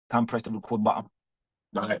Time press the record button.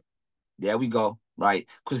 Right. There we go. Right.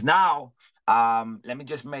 Because now, let me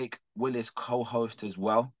just make Willis co-host as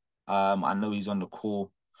well. I know he's on the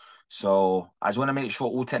call. So I just want to make sure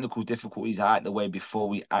all technical difficulties are out of the way before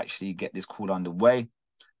we actually get this call underway.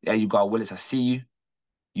 There you go, Willis. I see you.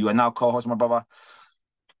 You are now co-host, my brother.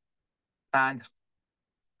 And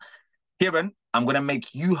Kieran, I'm going to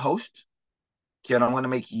make you host. Kieran, I'm going to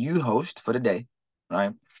make you host for the day,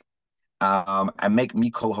 right? And make me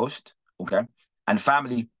co-host, okay? And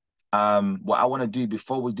family, what I want to do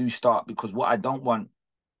before we do start, because what I don't want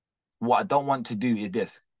to do is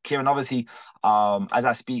this. Kieran, obviously, as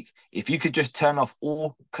I speak, if you could just turn off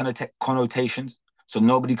all connotations so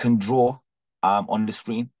nobody can draw on the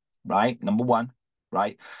screen, right? Number one,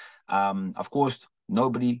 right? Of course,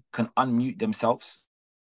 nobody can unmute themselves.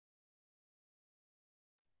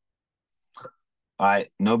 All right,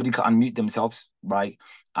 nobody can unmute themselves, right?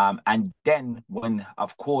 And then when,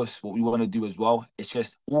 of course, what we want to do as well is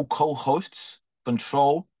just all co-hosts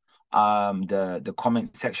control the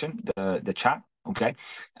comment section, the chat, okay?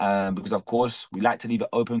 Because of course we like to leave it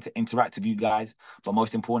open to interact with you guys, but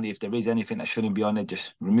most importantly, if there is anything that shouldn't be on it,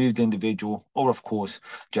 just remove the individual, or of course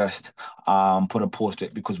just put a pause to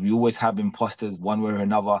it, because we always have imposters one way or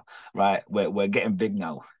another, right? We're getting big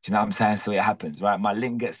now. Do you know what I'm saying? So it happens, right? My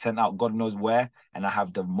link gets sent out God knows where, and I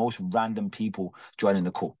have the most random people joining the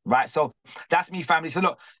call, right? So that's me, family. So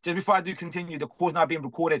look, just before I do continue, the call's now being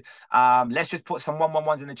recorded. Let's just put some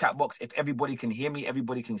 111s in the chat box if everybody can hear me,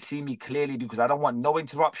 everybody can see me clearly, because I don't want no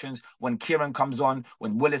interruptions when Kieran comes on,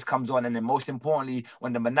 when Willis comes on, and then most importantly,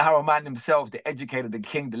 when the Manara man himself, the educator, the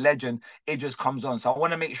king, the legend, Edris comes on. So I want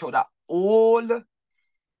to make sure that all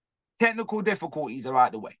technical difficulties are out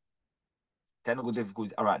of the way. Technical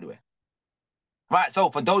difficulties are out of the way. Right, so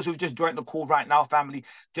for those who've just joined the call right now, family,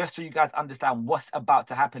 just so you guys understand what's about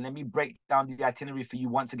to happen, let me break down the itinerary for you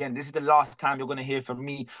once again. This is the last time you're going to hear from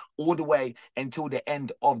me all the way until the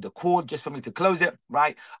end of the call, just for me to close it,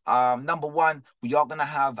 right? Number one, we are going to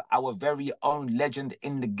have our very own legend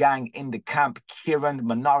in the gang, in the camp, Kieran,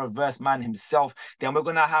 Manara verse man himself. Then we're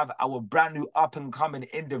going to have our brand new up-and-coming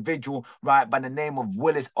individual, right, by the name of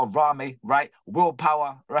Willis Orame, right?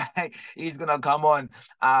 Willpower, right? He's going to come on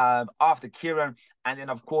after Kieran. And then,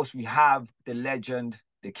 of course, we have the legend,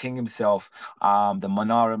 the king himself, the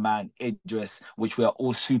Manara man, Edris, which we're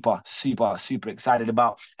all super excited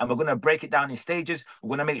about. And we're going to break it down in stages.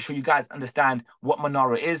 We're going to make sure you guys understand what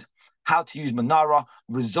Manara is, how to use Manara,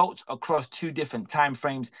 results across 2 different time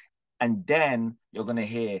frames, and then you're going to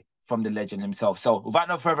hear from the legend himself. So without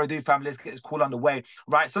no further ado, family, let's get this call on the way.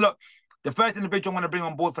 Right, so look, the first individual I'm going to bring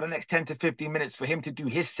on board for the next 10 to 15 minutes for him to do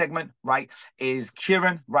his segment, right, is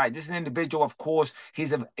Kieran, right? This is an individual, of course,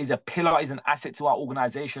 he's a pillar, he's an asset to our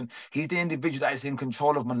organization. He's the individual that is in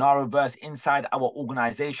control of Manaraverse inside our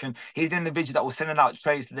organization. He's the individual that was sending out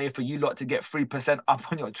trades today for you lot to get 3%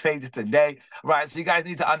 up on your trades today, right? So you guys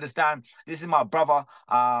need to understand, this is my brother.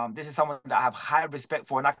 This is someone that I have high respect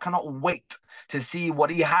for, and I cannot wait to see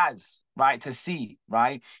what he has, right? To see,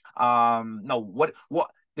 right? What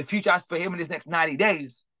the future has for him in this next 90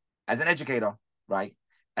 days as an educator, right?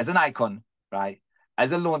 As an icon, right?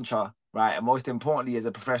 As a launcher, right? And most importantly, as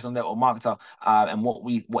a professional network marketer, and what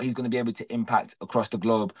he's going to be able to impact across the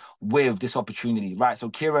globe with this opportunity, right? So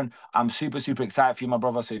Kieran, I'm super excited for you, my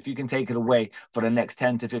brother. So if you can take it away for the next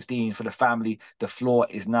 10 to 15 for the family, the floor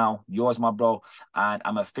is now yours, my bro. And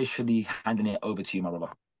I'm officially handing it over to you, my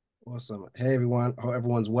brother. Awesome. Hey everyone, hope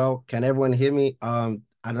everyone's well. Can everyone hear me?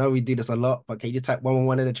 I know we do this a lot, but can you just type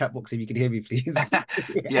 111 in the chat box if you can hear me, please?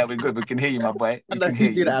 Yeah, we're good. We can hear you, my boy. I We know can you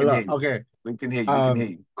hear do you. We that a can hear lot. you. Okay. We can hear you. We can hear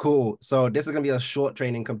you. Cool. So this is gonna be a short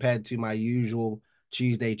training compared to my usual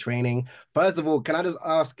Tuesday training. First of all, can I just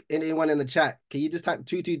ask anyone in the chat, can you just type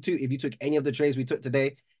 222 if you took any of the trades we took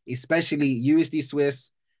today, especially USD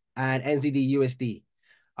Swiss and NZD USD?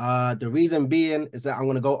 The reason being is that I'm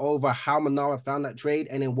going to go over how Manara found that trade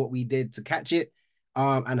and then what we did to catch it,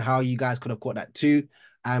 and how you guys could have caught that too.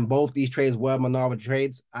 And both these trades were Manara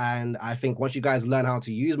trades. And I think once you guys learn how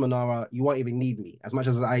to use Manara, you won't even need me. As much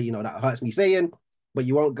as that hurts me saying, but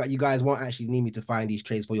you guys won't actually need me to find these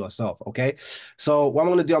trades for yourself. Okay. So what I'm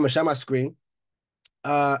going to do, I'm going to share my screen.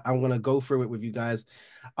 I'm going to go through it with you guys.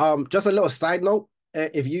 Just a little side note.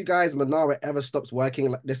 If you guys, Manara ever stops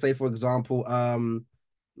working, like let's say, for example,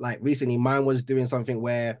 like recently mine was doing something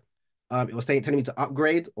where it was telling me to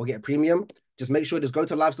upgrade or get a premium. Just make sure, just go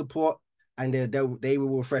to live support and they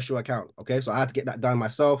will refresh your account. Okay, so I had to get that done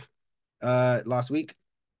myself last week.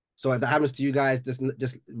 So if that happens to you guys,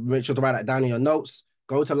 just make sure to write that down in your notes.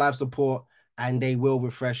 Go to live support and they will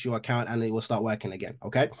refresh your account and it will start working again.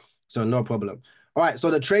 Okay, so no problem. All right,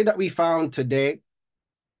 so the trade that we found today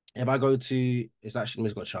If I go to, it's actually, let me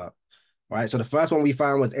just go chart. All right, so the first one we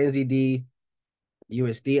found was NZD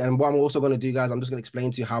USD. And what I'm also going to do, guys, I'm just going to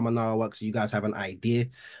explain to you how Manara works so you guys have an idea.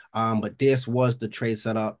 But this was the trade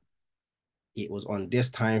setup. It was on this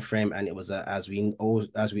time frame, and it was as we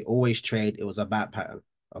always trade, it was a bat pattern.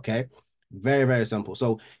 Okay, very, very simple.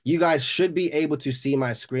 So you guys should be able to see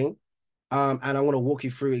my screen. And I want to walk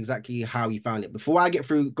you through exactly how we found it. Before I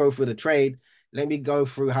go through the trade, let me go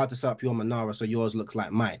through how to set up your Manara so yours looks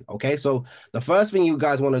like mine. Okay, so the first thing you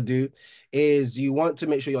guys want to do is you want to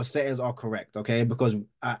make sure your settings are correct. Okay, because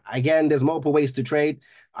again, there's multiple ways to trade.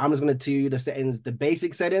 I'm just going to tell you the settings, the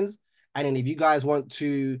basic settings, and then if you guys want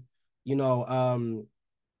to, you know,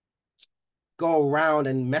 go around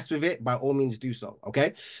and mess with it, by all means do so.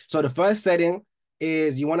 Okay, so the first setting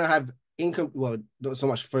is you want to have income, well, not so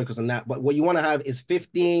much focus on that, but what you want to have is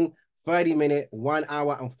 15, 30-minute, 1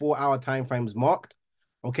 hour, and 4 hour time frames marked.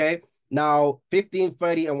 Okay, now 15,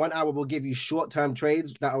 30, and 1 hour will give you short-term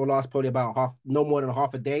trades that will last probably about no more than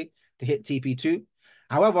half a day to hit TP2.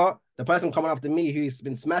 However, the person coming after me who's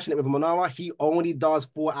been smashing it with Manara, he only does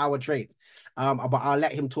 4 hour trades. But I'll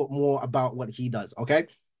let him talk more about what he does. Okay,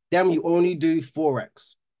 then you only do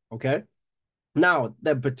Forex. Okay, now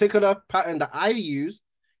the particular pattern that I use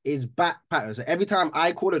is bat pattern. So every time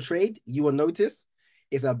I call a trade, you will notice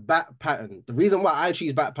it's a bat pattern. The reason why I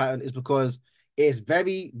choose bat pattern is because it's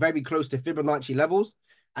very, very close to Fibonacci levels,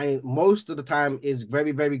 and most of the time is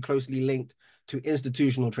very, very closely linked to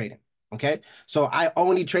institutional trading. Okay, so I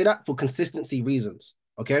only trade that for consistency reasons.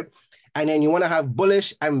 Okay, and then you want to have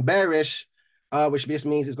bullish and bearish, which just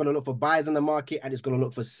means it's going to look for buys in the market and it's going to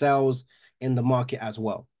look for sells in the market as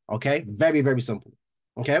well. Okay, very, very simple.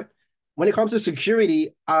 Okay, when it comes to security,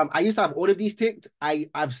 I used to have all of these ticked.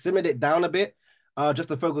 I've simmered it down a bit, just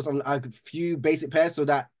to focus on a few basic pairs so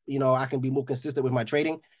that I can be more consistent with my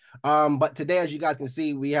trading. But today, as you guys can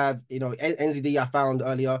see, we have NZD I found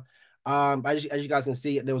earlier. As you guys can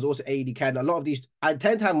see, there was also AED CAD. A lot of these, I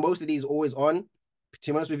tend to have most of these always on,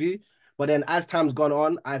 to be honest with you. But then as time's gone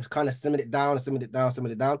on, I've kind of simmered it down, simmered it down,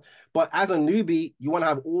 simmered it down. But as a newbie, you want to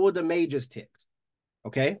have all the majors ticked.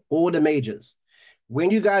 Okay, all the majors. When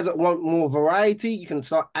you guys want more variety, you can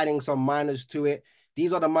start adding some minors to it.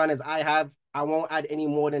 These are the minors I have. I won't add any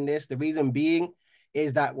more than this. The reason being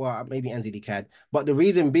is that, well, maybe NZD CAD, but the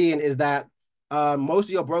reason being is that most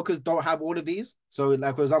of your brokers don't have all of these. So,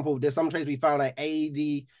 like, for example, there's some trades we found like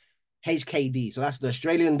AED, HKD. So that's the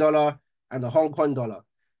Australian dollar and the Hong Kong dollar.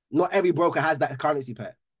 Not every broker has that currency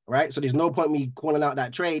pair, right? So there's no point me calling out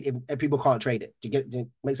that trade if people can't trade it. Do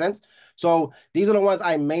you make sense? So these are the ones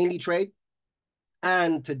I mainly trade.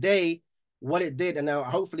 And today, what it did, and now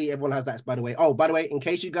hopefully everyone has that, by the way. Oh, by the way, in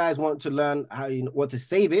case you guys want to learn how you want to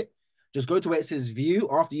save it, just go to where it says view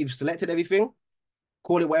after you've selected everything.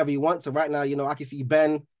 Call it whatever you want. So right now, I can see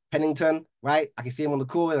Ben Pennington, right? I can see him on the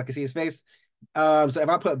call. I can see his face. So if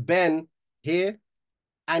I put Ben here,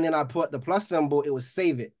 and then I put the plus symbol, it will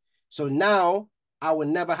save it. So now I will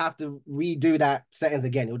never have to redo that settings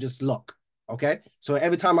again. It will just lock. Okay. So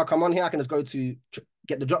every time I come on here, I can just go to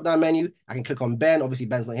get the drop down menu. I can click on Ben. Obviously,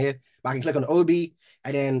 Ben's not here, but I can click on OB,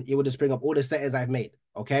 and then it will just bring up all the settings I've made.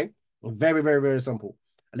 Okay. Very, very, very simple.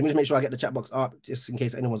 Let me just make sure I get the chat box up just in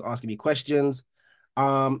case anyone's asking me questions.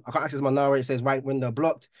 I can't access Manara. It says right window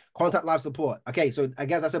blocked. Contact live support. Okay. So I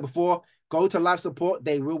guess I said before, go to live support.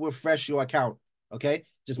 They will refresh your account. Okay.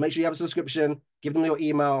 Just make sure you have a subscription, give them your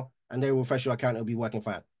email, and they will refresh your account. It'll be working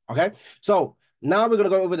fine. Okay. So now we're going to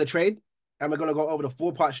go over the trade, and we're going to go over the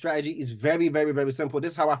 4-part strategy. It's very, very, very simple.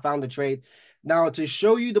 This is how I found the trade. Now, to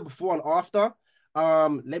show you the before and after,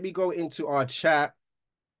 let me go into our chat,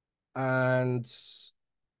 and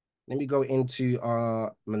let me go into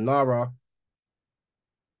our Manara.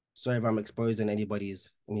 Sorry if I'm exposing anybody's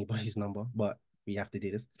number, but we have to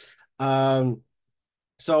do this.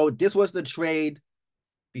 So this was the trade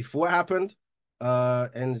before it happened.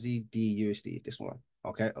 NZD USD, this one.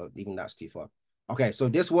 Okay. Oh, even that's too far. Okay, so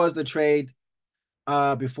this was the trade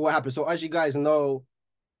before it happened. So as you guys know,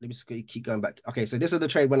 let me just keep going back. Okay, so this is the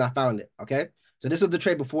trade when I found it. Okay, so this is the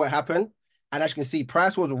trade before it happened, and as you can see,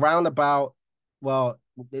 price was around about, well,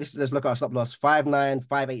 let's look at our stop loss,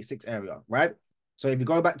 59586 area, right? So if you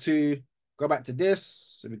go back to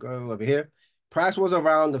this, so we go over here, price was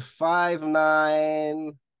around the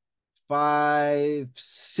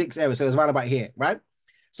 59556 area, so it's around about here, right?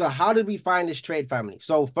 So how did we find this trade, family?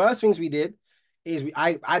 So first things we did is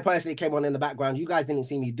I personally came on in the background. You guys didn't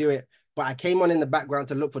see me do it, but I came on in the background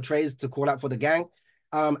to look for trades to call out for the gang.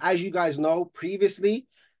 As you guys know, previously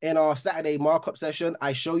in our Saturday markup session,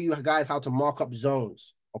 I show you guys how to mark up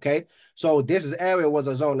zones. Okay, so this area was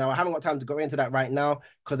a zone. Now I haven't got time to go into that right now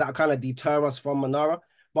because that kind of deter us from Manara.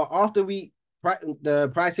 But after the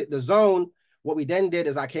price hit the zone, what we then did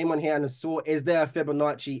is I came on here and saw, is there a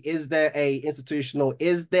Fibonacci? Is there a institutional?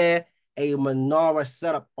 Is there a Manara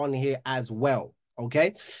setup on here as well?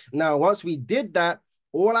 Okay. Now, once we did that,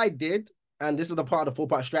 all I did, and this is the part of the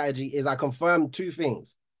 4-part strategy, is I confirmed 2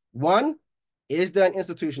 things. One, is there an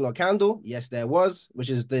institutional candle? Yes, there was, which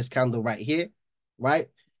is this candle right here, right?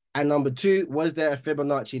 And number 2, was there a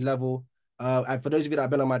Fibonacci level? And for those of you that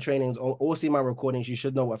have been on my trainings or see my recordings, you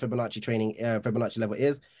should know what Fibonacci level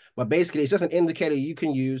is. But basically, it's just an indicator you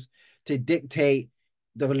can use to dictate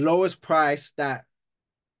the lowest price that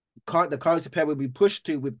the currency pair will be pushed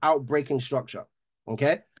to without breaking structure.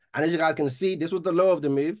 Okay. And as you guys can see, this was the low of the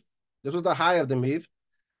move. This was the high of the move.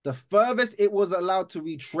 The furthest it was allowed to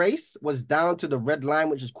retrace was down to the red line,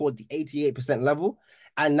 which is called the 88% level.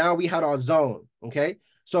 And now we had our zone. Okay.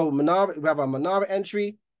 So Manara, we have our Manara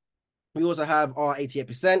entry. We also have our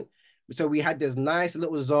 88%. So we had this nice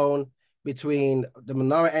little zone between the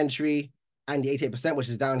Manara entry and the 88%, which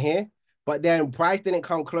is down here. But then price didn't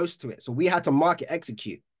come close to it. So we had to market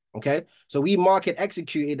execute. Okay. So we market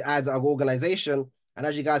executed as an organization. And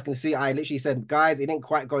as you guys can see, I literally said, guys, it didn't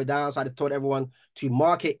quite go down. So I just told everyone to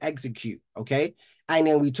market execute. Okay. And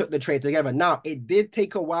then we took the trade together. Now, it did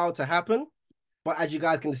take a while to happen. But as you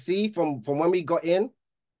guys can see from when we got in,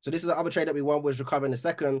 so this is the other trade that we won, which we'll cover in a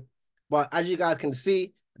second. But as you guys can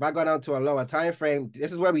see, if I go down to a lower time frame,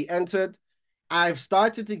 this is where we entered. I've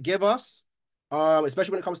started to give us,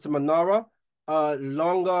 especially when it comes to Manara,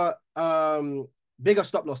 longer, bigger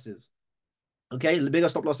stop losses. Okay, the bigger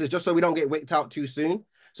stop losses, just so we don't get wicked out too soon.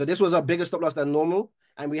 So this was a bigger stop loss than normal,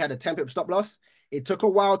 and we had a 10-pip stop loss. It took a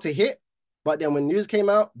while to hit, but then when news came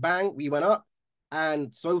out, bang, we went up.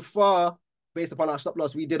 And so far, based upon our stop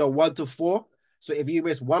loss, we did a 1 to 4. So if you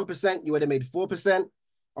risked 1%, you would have made 4%.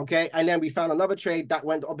 Okay, and then we found another trade that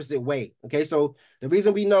went the opposite way. Okay, so the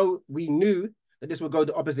reason we knew that this would go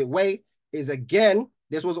the opposite way is, again,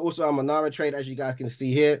 this was also a Manara trade, as you guys can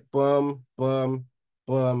see here. Boom, boom,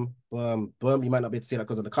 boom, boom, boom. You might not be able to see that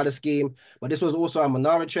because of the color scheme, but this was also a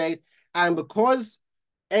Manara trade. And because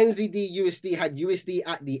NZD USD had USD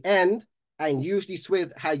at the end and USD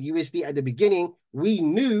Swift had USD at the beginning, we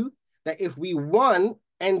knew that if we won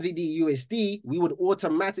NZD USD, we would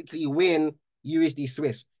automatically win USD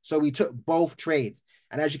Swiss. So we took both trades.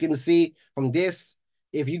 And as you can see from this,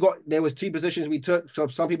 there was 2 positions we took. So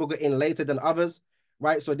some people got in later than others,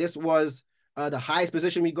 right? So this was the highest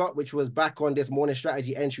position we got, which was back on this morning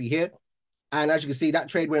strategy entry here. And as you can see, that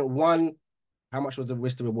trade went how much was the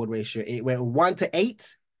risk to reward ratio? It went 1 to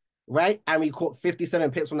 8, right? And we caught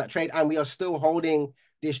 57 pips from that trade. And we are still holding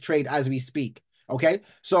this trade as we speak. Okay.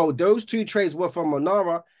 So those 2 trades were from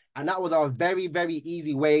Manara. And that was our very, very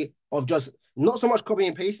easy way of just not so much copying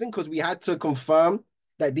and pasting, because we had to confirm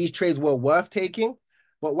that these trades were worth taking.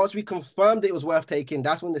 But once we confirmed it was worth taking,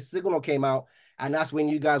 that's when the signal came out. And that's when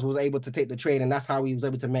you guys was able to take the trade. And that's how we was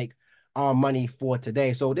able to make our money for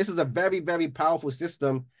today. So this is a very, very powerful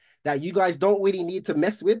system that you guys don't really need to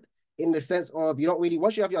mess with, in the sense of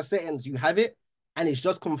once you have your settings, you have it. And it's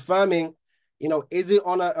just confirming, is it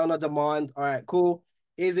on a demand? All right, cool.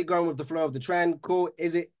 Is it going with the flow of the trend? Cool.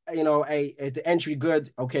 Is it, the entry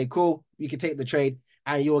good? Okay, cool. You can take the trade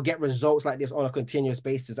and you will get results like this on a continuous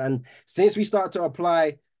basis. And since we start to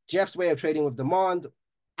apply Jeff's way of trading with demand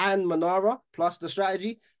and Manara plus the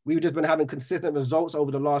strategy, we've just been having consistent results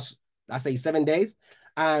over the last, I say, 7 days.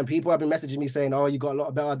 And people have been messaging me saying, oh, you got a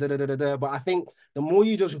lot better, But I think the more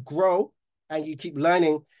you just grow and you keep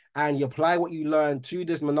learning and you apply what you learn to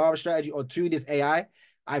this Manara strategy or to this AI,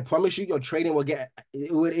 I promise you, your trading will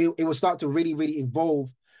it will start to really, really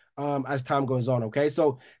evolve as time goes on. Okay,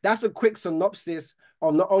 so that's a quick synopsis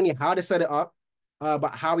of not only how to set it up,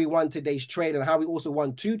 but how we won today's trade and how we also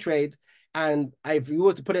won 2 trades. And if we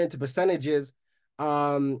were to put it into percentages,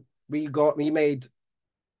 we made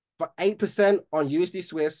 8% on USD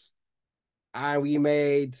Swiss, and we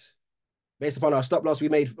made, based upon our stop loss, we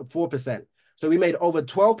made 4%. So we made over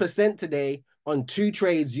 12% today on 2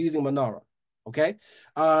 trades using Manara. Okay.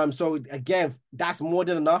 So again, that's more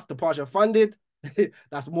than enough to partial funded.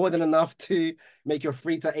 That's more than enough to make your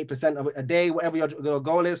 3 to 8% of a day, whatever your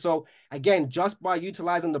goal is. So again, just by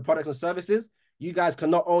utilizing the products and services, you guys can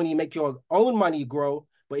not only make your own money grow,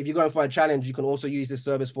 but if you're going for a challenge, you can also use this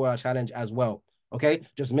service for a challenge as well. Okay.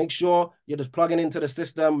 Just make sure you're just plugging into the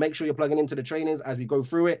system. Make sure you're plugging into the trainings as we go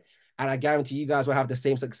through it. And I guarantee you guys will have the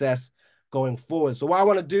same success going forward. So what I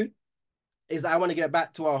want to do is I want to get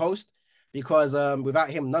back to our host, because without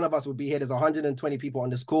him, none of us would be here. There's 120 people on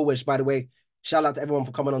this call, which, by the way, Shout out to everyone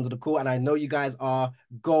for coming onto the call. And I know you guys are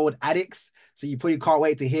gold addicts, so you probably can't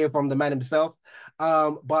wait to hear from the man himself.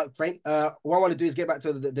 But Frank, what I want to do is get back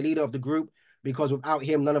to the leader of the group, because without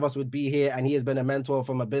him, none of us would be here. And he has been a mentor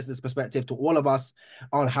from a business perspective to all of us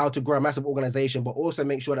on how to grow a massive organization, but also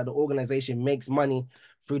make sure that the organization makes money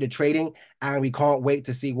through the trading. And we can't wait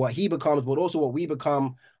to see what he becomes, but also what we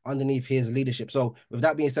become underneath his leadership. So with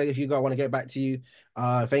that being said, if you guys want to get back to you,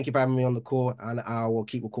 thank you for having me on the call, and I will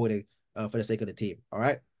keep recording for the sake of the team. All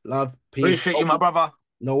right. Love, peace. Appreciate you, my brother.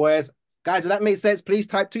 No worries. Guys, if that makes sense, please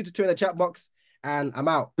type 222 in the chat box, and I'm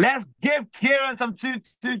out. Let's give Kieran some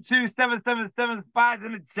 222-7775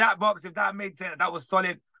 in the chat box, if that made sense. That was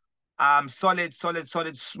solid. Solid,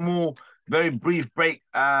 small, very brief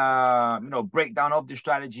breakdown of the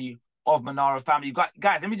strategy of Manara family.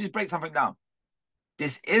 Guys, let me just break something down.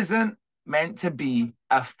 This isn't meant to be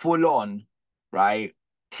a full-on, right,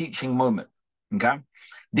 teaching moment. Okay,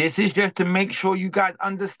 this is just to make sure you guys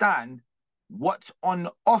understand what's on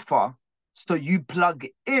offer, so you plug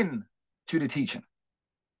in to the teaching.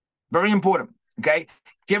 Very important. Okay,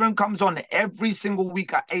 Kieran comes on every single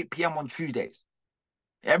week at 8 p.m. on Tuesdays.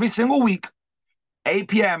 Every single week, 8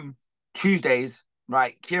 p.m. Tuesdays,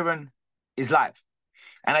 right? Kieran is live,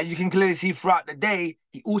 and as you can clearly see throughout the day,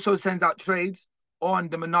 he also sends out trades on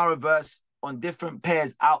the Manaraverse on different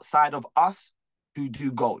pairs outside of us who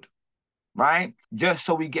do gold. Right? Just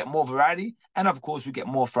so we get more variety, and of course we get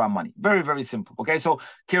more for our money. Very, very simple. Okay, so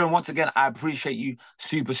Kieran, once again, I appreciate you.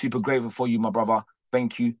 Super, super grateful for you, my brother.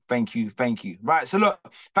 Thank you. Right, so look,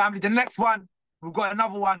 family, the next one, we've got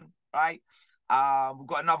another one, right? We've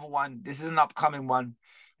got another one. This is an upcoming one.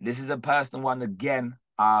 This is a personal one again,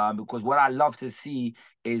 because what I love to see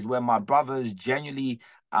is when my brothers genuinely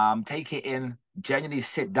take it in, genuinely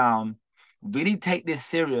sit down, really take this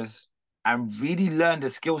serious, and really learn the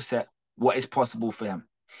skill set, what is possible for him.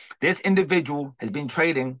 This individual has been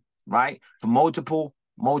trading, right, for multiple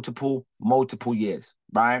years,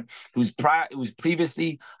 right? He was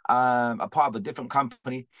previously a part of a different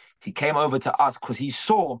company. He came over to us because he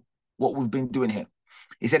saw what we've been doing here.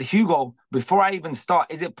 He said, Hugo, before I even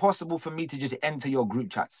start, is it possible for me to just enter your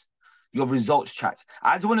group chats, your results chats?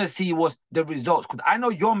 I just want to see what's the results, because I know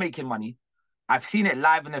you're making money. I've seen it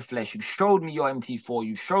live in the flesh. You've showed me your MT4.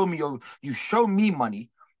 You've shown me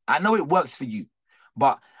money. I know it works for you,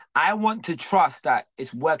 but I want to trust that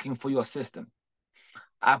it's working for your system.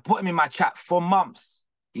 I put him in my chat for months.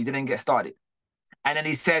 He didn't get started. And then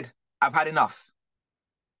he said, I've had enough.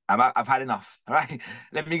 I've had enough. All right.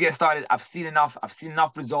 Let me get started. I've seen enough. I've seen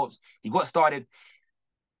enough results. He got started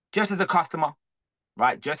just as a customer,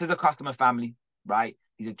 right? Just as a customer, family, right?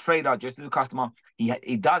 He's a trader, just as a customer.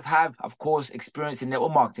 He does have, of course, experience in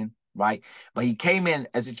network marketing, right? But he came in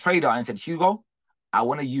as a trader and said, Hugo, I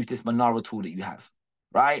want to use this Manara tool that you have,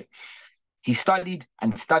 right? He studied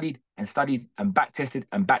and studied and studied and back-tested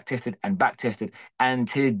and back-tested and back-tested. And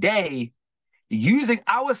today, using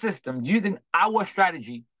our system, using our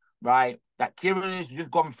strategy, right, that Kieran has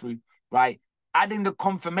just gone through, right, adding the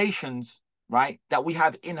confirmations, right, that we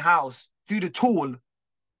have in-house to the tool,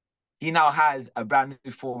 he now has a brand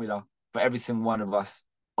new formula for every single one of us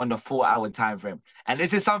on the 4-hour time frame. And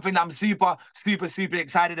this is something that I'm super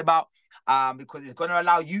excited about, because it's going to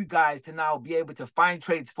allow you guys to now be able to find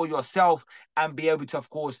trades for yourself and be able to, of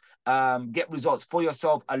course, get results for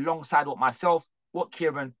yourself alongside what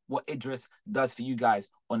Kieran, what Idris does for you guys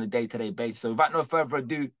on a day-to-day basis. So without no further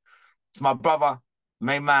ado, it's my brother,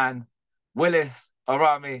 main man, Willis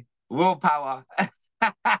Arami, Willpower.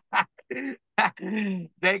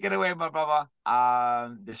 Take it away, my brother.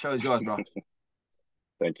 The show is yours, bro.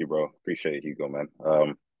 Thank you, bro. Appreciate it, Hugo, man.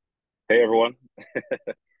 Hey, everyone.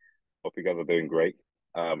 Hope you guys are doing great.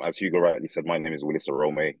 As Hugo rightly said, my name is Willis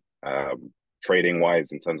Arome.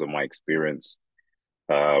 Trading-wise, in terms of my experience,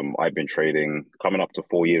 I've been trading coming up to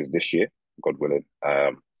 4 years this year, God willing.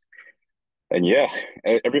 And yeah,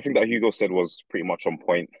 everything that Hugo said was pretty much on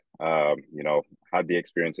point. Had the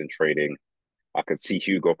experience in trading. I could see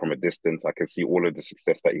Hugo from a distance. I could see all of the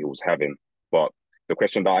success that he was having. But the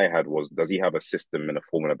question that I had was, does he have a system and a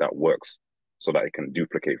formula that works so that it can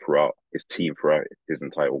duplicate throughout his team, throughout his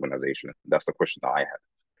entire organization? That's the question that I had.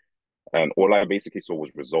 And all I basically saw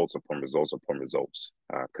was results upon results upon results,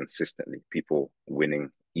 consistently, people winning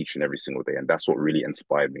each and every single day. And that's what really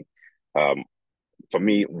inspired me. For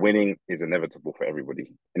me, winning is inevitable for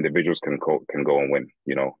everybody. Individuals can go and win,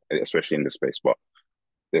 especially in this space. But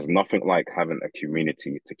there's nothing like having a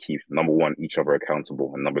community to keep, number one, each other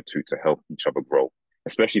accountable, and number two, to help each other grow,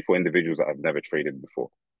 especially for individuals that have never traded before.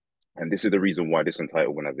 And this is the reason why this entire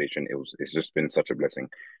organization, it's just been such a blessing.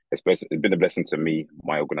 It's been a blessing to me,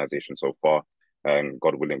 my organization so far. And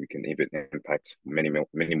God willing, we can even impact many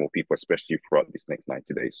more people, especially throughout these next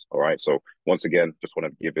 90 days. All right. So once again, just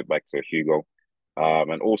want to give it back to Hugo.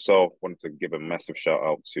 And also wanted to give a massive shout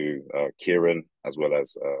out to Kieran as well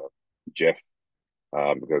as Jeff,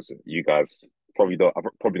 because you guys I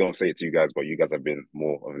probably don't say it to you guys, but you guys have been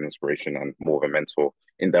more of an inspiration and more of a mentor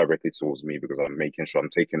indirectly towards me, because I'm making sure I'm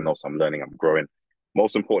taking notes, I'm learning, I'm growing.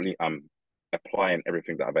 Most importantly, I'm applying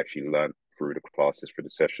everything that I've actually learned through the classes, through the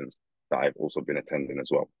sessions that I've also been attending as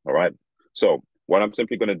well. All right. So what I'm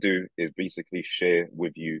simply going to do is basically share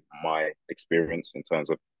with you my experience in terms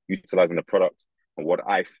of utilizing the product and what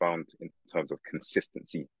I found in terms of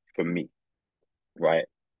consistency for me. Right.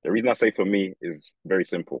 The reason I say for me is very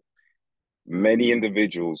simple. Many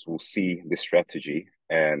individuals will see this strategy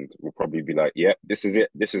and will probably be like, yeah, this is it.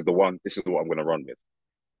 This is the one. This is what I'm going to run with.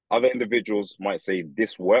 Other individuals might say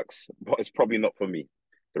this works, but it's probably not for me.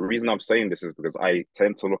 The reason I'm saying this is because I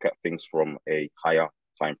tend to look at things from a higher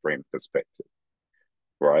time frame perspective.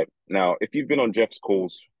 Right now, if you've been on Jeff's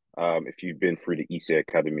calls, if you've been through the ECA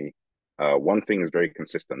Academy, one thing is very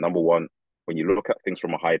consistent. Number one, when you look at things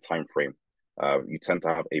from a higher time frame, you tend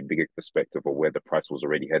to have a bigger perspective of where the price was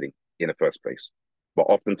already heading in the first place. But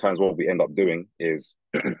oftentimes what we end up doing is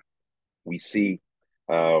we see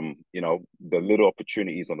the little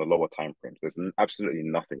opportunities on the lower time frames. There's absolutely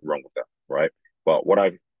nothing wrong with that, right? But what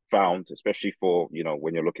I've found, especially for,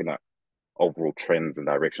 when you're looking at overall trends and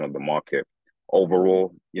direction of the market,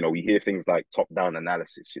 overall, we hear things like top-down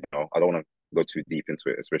analysis, I don't want to go too deep into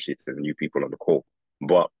it, especially to the new people on the call.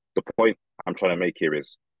 But the point I'm trying to make here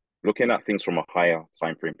is looking at things from a higher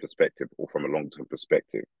time frame perspective or from a long-term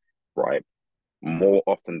perspective, right? More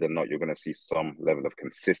often than not, you're going to see some level of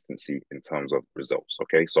consistency in terms of results.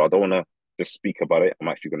 Okay. So I don't want to just speak about it. I'm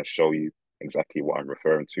actually going to show you exactly what I'm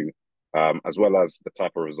referring to, as well as the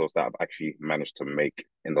type of results that I've actually managed to make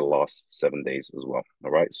in the last 7 days as well. All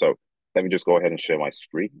right. So let me just go ahead and share my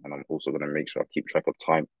screen. And I'm also going to make sure I keep track of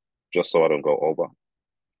time just so I don't go over.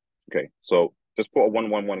 Okay. So just put a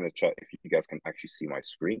 111 in the chat if you guys can actually see my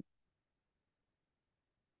screen.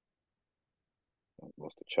 I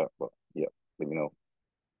lost the chat, but yeah. Let me know.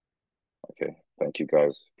 Okay, thank you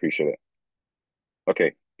guys. Appreciate it.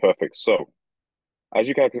 Okay, perfect. So as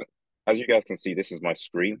you guys can see, this is my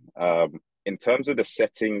screen. In terms of the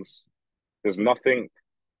settings, there's nothing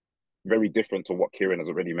very different to what Kieran has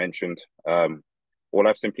already mentioned. All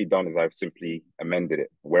I've simply done is I've simply amended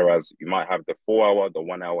it. Whereas you might have the 4 hour, the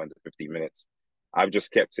 1 hour, and the 15 minutes. I've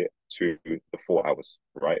just kept it to the 4 hours,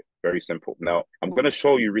 right? Very simple. Now, I'm going to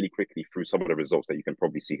show you really quickly through some of the results that you can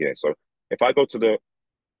probably see here. So if I go to the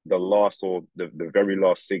last or the very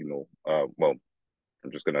last signal, well,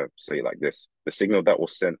 I'm just going to say it like this. The signal that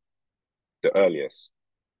was sent the earliest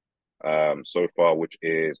so far, which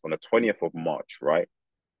is on the 20th of March, right?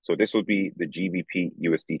 So this would be the GBP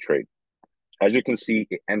USD trade. As you can see,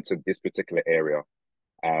 it entered this particular area.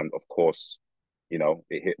 And of course, it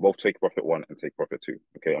hit both take profit 1 and take profit 2.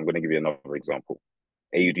 Okay, I'm going to give you another example.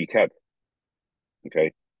 AUD CAD.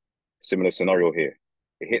 Okay, similar scenario here.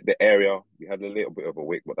 It hit the area. We had a little bit of a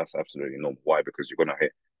wick, but that's absolutely normal. Why? Because you're going to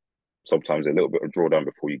hit sometimes a little bit of drawdown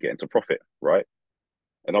before you get into profit, right?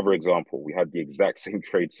 Another example, we had the exact same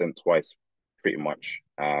trade sent twice, pretty much.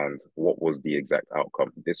 And what was the exact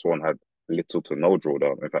outcome? This one had little to no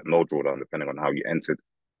drawdown. In fact, no drawdown, depending on how you entered.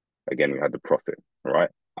 Again, we had the profit, right?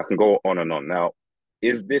 I can go on and on. Now,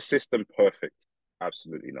 is this system perfect?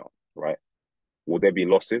 Absolutely not, right? Will there be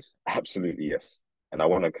losses? Absolutely, yes. And I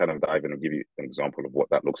want to kind of dive in and give you an example of what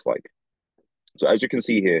that looks like. So as you can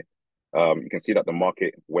see here, you can see that the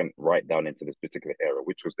market went right down into this particular area,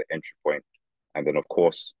 which was the entry point. And then, of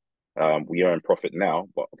course, we are in profit now,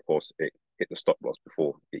 but of course, it hit the stop loss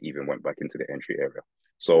before it even went back into the entry area.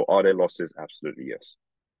 So are there losses? Absolutely, yes.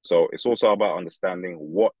 So it's also about understanding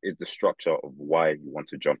what is the structure of why you want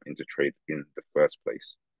to jump into trades in the first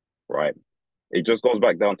place, right? It just goes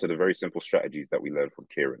back down to the very simple strategies that we learned from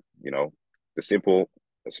Kieran. The simple,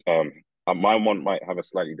 my one might have a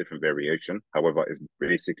slightly different variation. However, it's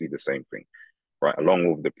basically the same thing, right?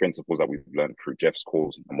 Along with the principles that we've learned through Jeff's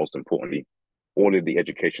calls, and most importantly, all of the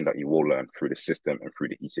education that you will learn through the system and through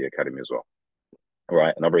the ECA Academy as well. All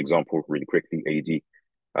right, another example really quickly,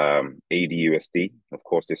 ADUSD. Of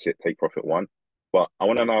course, this hit take profit 1. But I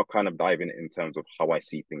want to now kind of dive in terms of how I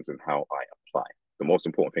see things and how I apply. The most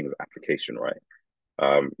important thing is application, right?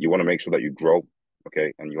 You want to make sure that you grow,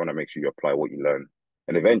 okay? And you want to make sure you apply what you learn.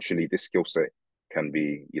 And eventually this skill set can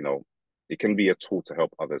be, it can be a tool to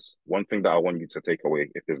help others. One thing that I want you to take away,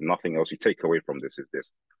 if there's nothing else you take away from this, is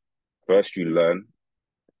this. First, you learn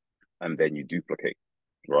and then you duplicate,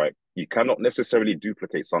 right? You cannot necessarily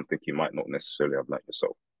duplicate something you might not necessarily have learned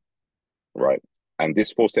yourself. right? And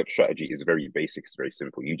this 4-step strategy is very basic. It's very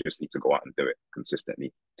simple. You just need to go out and do it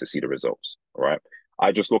consistently to see the results, all right?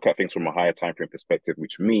 I just look at things from a higher time frame perspective,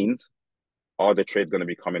 which means, are the trades going to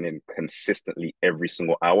be coming in consistently every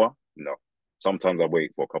single hour? No. Sometimes I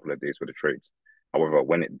wait for a couple of days for the trades. However,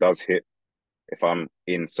 when it does hit, if I'm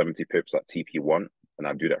in 70 pips at TP1 and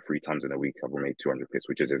I do that 3 times in a week, I've made 200 pips,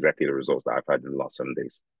 which is exactly the results that I've had in the last 7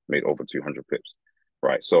 days, made over 200 pips,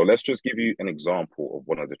 right? So let's just give you an example of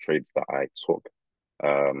one of the trades that I took.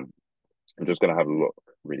 I'm just going to have a look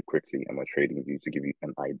really quickly at my trading view to give you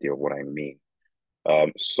an idea of what I mean.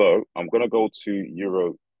 So I'm going to go to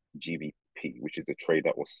Euro GBP, which is the trade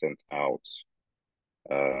that was sent out.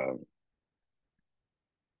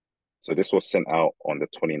 So this was sent out on the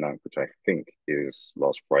 29th, which I think is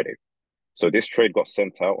last Friday. So this trade got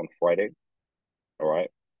sent out on Friday, all right?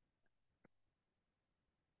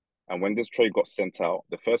 And when this trade got sent out,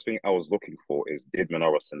 the first thing I was looking for is, did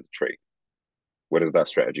Manara send the trade? Where does that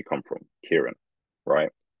strategy come from? Kieran, right?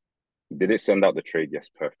 Did it send out the trade? Yes,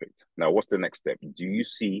 perfect. Now, what's the next step? Do you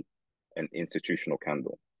see an institutional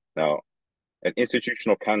candle? Now, an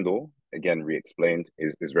institutional candle, again, re-explained,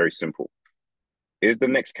 is very simple. Is the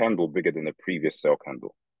next candle bigger than the previous sell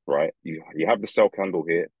candle, right? You have the sell candle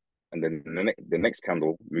here, and then the next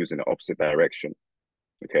candle moves in the opposite direction,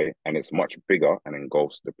 okay? And it's much bigger and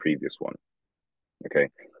engulfs the previous one, okay?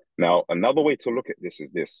 Now, another way to look at this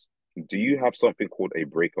is this. Do you have something called a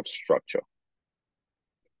break of structure,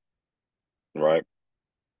 right?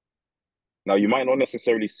 Now, you might not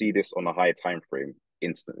necessarily see this on a higher time frame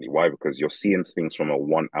instantly. Why? Because you're seeing things from a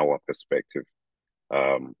 1 hour perspective.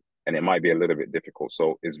 And it might be a little bit difficult.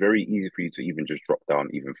 So it's very easy for you to even just drop down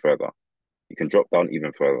even further. You can drop down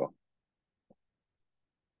even further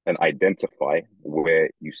and identify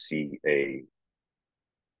where you see a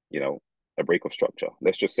break of structure.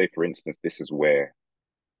 Let's just say, for instance, this is where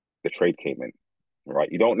the trade came in,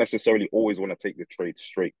 right? You don't necessarily always want to take the trade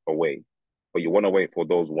straight away, but you want to wait for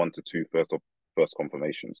those 1 to 2 first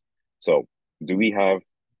confirmations. So do we have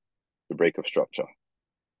the break of structure?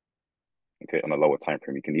 Okay, on a lower time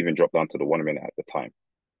frame, you can even drop down to the 1 minute at the time.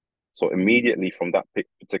 So immediately from that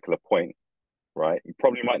particular point, right, you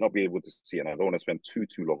probably might not be able to see it, and I don't want to spend too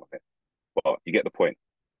long on it, but you get the point.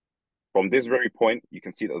 From this very point, you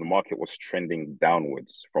can see that the market was trending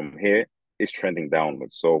downwards. From here, it's trending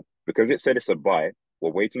downwards. So because it said it's a buy, we're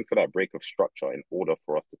waiting for that break of structure in order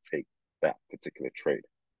for us to take that particular trade.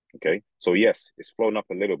 Okay, so yes, it's flown up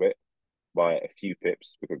a little bit by a few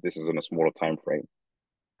pips because this is on a smaller time frame.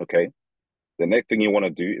 Okay, the next thing you want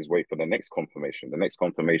to do is wait for the next confirmation. The next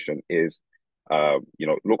confirmation is,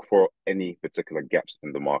 look for any particular gaps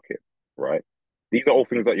in the market, right? These are all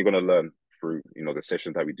things that you're going to learn through, the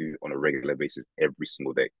sessions that we do on a regular basis every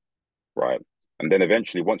single day, right? And then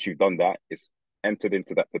eventually, once you've done that, it's entered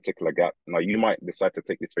into that particular gap. Now, you might decide to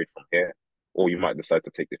take the trade from here, or you might decide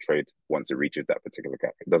to take the trade once it reaches that particular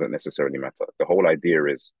gap. It doesn't necessarily matter. The whole idea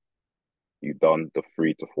is you've done the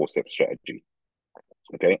 3 to 4 step strategy.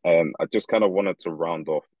 Okay, I just kind of wanted to round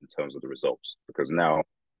off in terms of the results, because now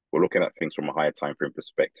we're looking at things from a higher time frame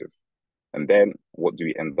perspective. And then what do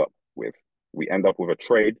we end up with? We end up with a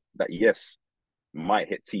trade that, yes, might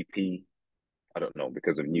hit TP, I don't know,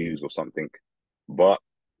 because of news or something. But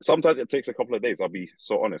sometimes it takes a couple of days. I'll be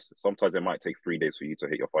so honest. Sometimes it might take 3 days for you to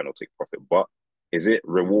hit your final take profit. But is it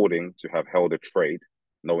rewarding to have held a trade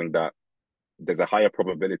knowing that there's a higher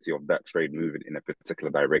probability of that trade moving in a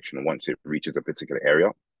particular direction once it reaches a particular area?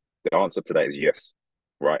 The answer to that is yes,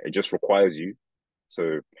 right? It just requires you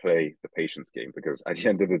to play the patience game, because at the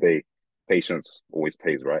end of the day, patience always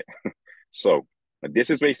pays, right? So this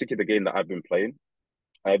is basically the game that I've been playing.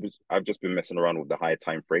 I've just been messing around with the higher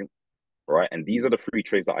time frame, right? And these are the 3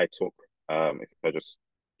 trades that I took. If I just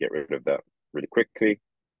get rid of that really quickly.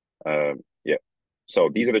 Yeah. So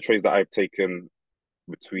these are the trades that I've taken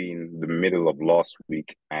between the middle of last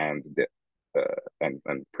week and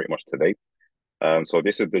and pretty much today. So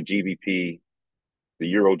this is the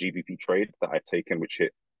Euro GBP trade that I've taken, which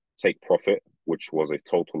hit take profit, which was a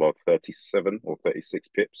total of 37 or 36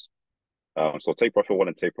 pips. So take profit 1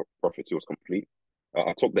 and take profit 2 was complete.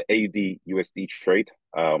 I took the AUD USD trade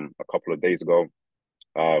a couple of days ago,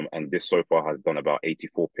 and this so far has done about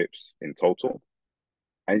 84 pips in total.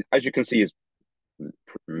 And as you can see, is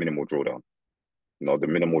minimal drawdown. The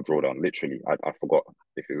minimal drawdown, literally, I forgot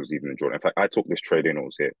if it was even a drawdown. In fact, I took this trade in, it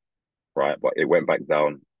was here, right? But it went back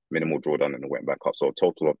down, minimal drawdown, and it went back up. So a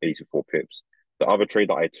total of 84 pips. The other trade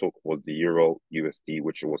that I took was the Euro USD,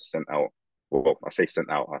 which was sent out. Well, I say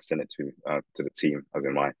sent out, I sent it to the team, as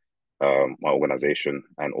in my organization.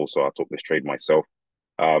 And also I took this trade myself.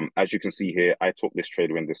 As you can see here, I took this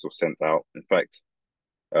trade when this was sent out. In fact,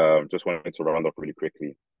 Just wanted to round up really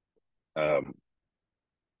quickly.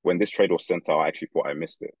 When this trade was sent out, I actually thought I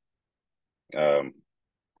missed it.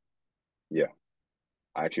 Yeah,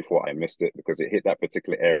 I actually thought I missed it because it hit that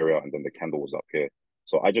particular area and then the candle was up here.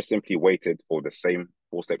 So I just simply waited for the same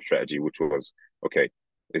 4-step strategy, which was, okay,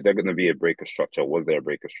 is there going to be a breaker structure? Was there a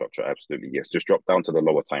breaker structure? Absolutely, yes. Just drop down to the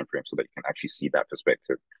lower time frame so that you can actually see that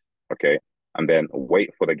perspective. Okay. And then wait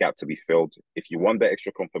for the gap to be filled. If you want that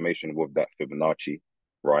extra confirmation with that Fibonacci,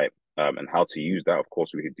 right? And how to use that, of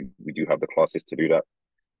course, we do have the classes to do that.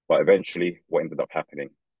 But eventually, what ended up happening,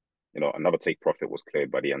 another take profit was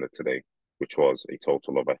cleared by the end of today, which was a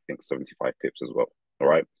total of, I think, 75 pips as well. All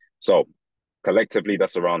right. So collectively,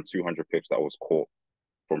 that's around 200 pips that was caught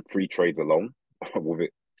from 3 trades alone, with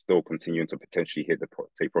it still continuing to potentially hit the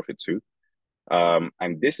take profit too.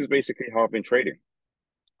 And this is basically how I've been trading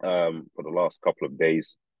for the last couple of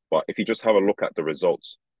days. But if you just have a look at the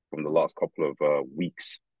results from the last couple of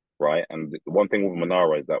weeks, right? And the one thing with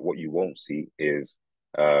Manara is that what you won't see is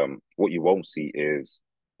the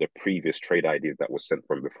previous trade ideas that was sent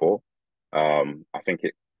from before.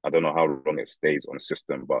 I don't know how long it stays on the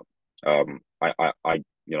system, but I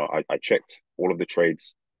checked all of the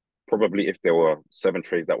trades. Probably if there were 7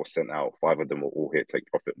 trades that were sent out, 5 of them will all hit take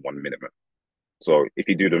profit 1 minimum. So if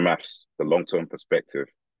you do the maths, the long-term perspective,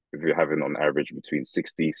 if you're having on average between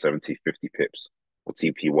 60, 70, 50 pips or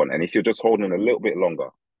TP1, and if you're just holding a little bit longer,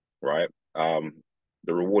 right,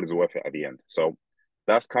 the reward is worth it at the end. So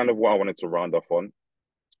that's kind of what I wanted to round off on.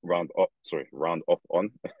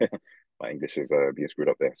 My English is being screwed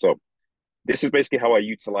up there. So this is basically how I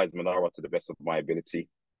utilize Manara to the best of my ability.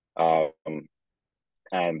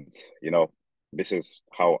 And this is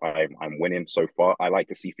how I'm winning so far. I like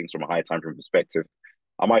to see things from a higher time frame perspective.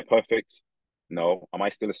 Am I perfect? No. Am I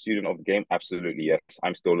still a student of the game? Absolutely, yes.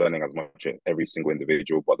 I'm still learning as much as every single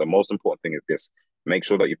individual. But the most important thing is this: make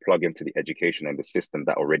sure that you plug into the education and the system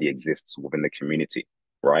that already exists within the community,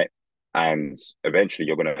 right? And eventually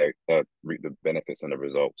you're going to reap the benefits and the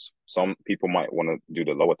results. Some people might want to do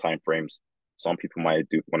the lower time frames. Some people might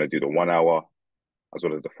want to do the 1 hour as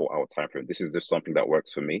well as the 4-hour time frame. This is just something that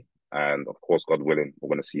works for me. And of course, God willing, we're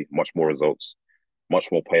going to see much more results, much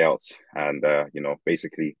more payouts, and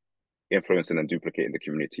basically influencing and duplicating the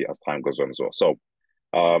community as time goes on as well. So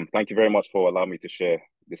thank you very much for allowing me to share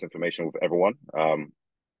this information with everyone. God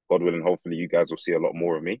willing, hopefully you guys will see a lot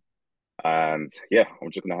more of me. And yeah,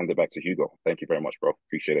 I'm just going to hand it back to Hugo. Thank you very much, bro.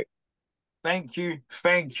 Appreciate it. Thank you,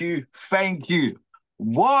 thank you, thank you.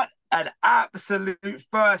 What an absolute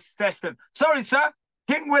first session. Sorry, sir.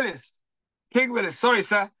 King Willis. Sorry,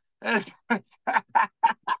 sir.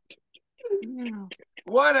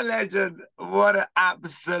 What a legend. What an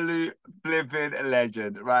absolute flipping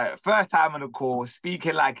legend. Right. First time on the call,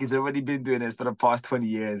 speaking like he's already been doing this for the past 20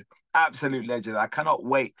 years. Absolute legend. I cannot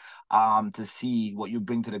wait to see what you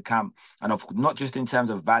bring to the camp, and not just in terms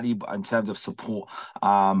of value, but in terms of support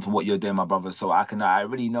for what you're doing, my brother. So I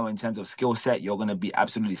already know in terms of skill set, you're going to be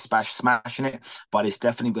absolutely smashing it, but it's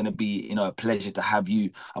definitely going to be, a pleasure to have you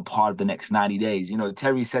a part of the next 90 days.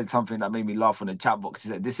 Terry said something that made me laugh on the chat box. He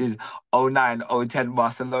said, this is 09, 010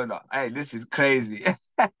 Barcelona. Hey, this is crazy.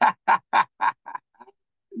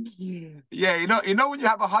 Yeah, when you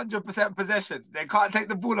have 100% possession, they can't take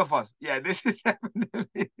the ball off us. Yeah, this is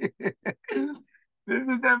definitely this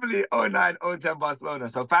is definitely 09, 010 Barcelona.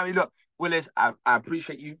 So family, look, Willis, I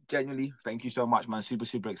appreciate you genuinely. Thank you so much, man. Super,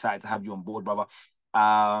 super excited to have you on board, brother.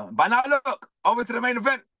 But now look, over to the main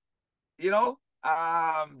event.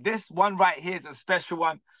 This one right here is a special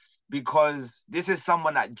one because this is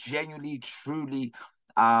someone that genuinely, truly,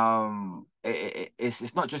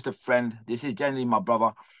 it's not just a friend. This is genuinely my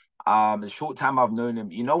brother. The short time I've known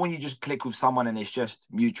him, when you just click with someone and it's just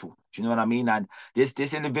mutual. Do you know what I mean? And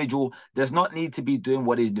this individual does not need to be doing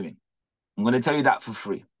what he's doing. I'm going to tell you that for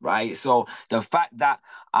free, right? So the fact that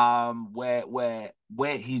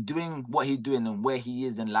where he's doing what he's doing and where he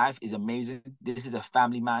is in life is amazing. This is a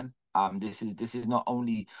family man. This is not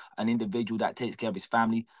only an individual that takes care of his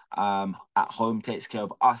family at home, takes care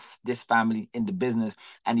of us, this family in the business,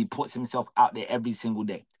 and he puts himself out there every single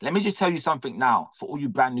day. Let me just tell you something now for all you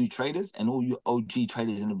brand new traders and all you OG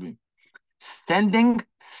traders in the room. Sending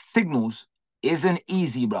signals isn't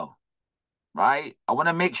easy, bro. Right? I want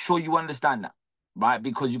to make sure you understand that, right?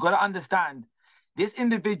 Because you got to understand this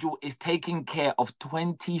individual is taking care of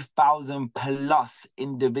 20,000 plus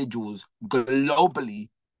individuals globally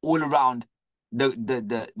all around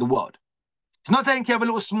the world. He's not taking care of a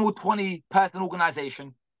little small 20-person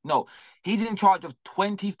organization. No, he's in charge of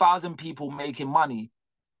 20,000 people making money.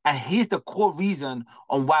 And here's the core reason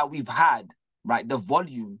on why we've had, right, the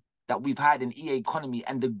volume that we've had in EA economy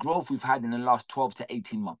and the growth we've had in the last 12 to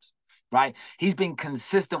 18 months, right? He's been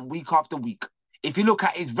consistent week after week. If you look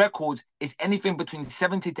at his records, it's anything between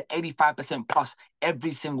 70 to 85% plus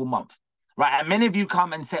every single month, right? And many of you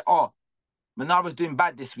come and say, oh, Manara's doing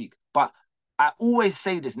bad this week. But I always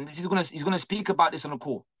say this, and he's gonna speak about this on the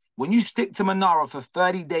call. When you stick to Manara for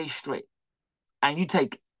 30 days straight and you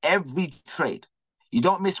take every trade, you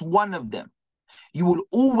don't miss one of them, you will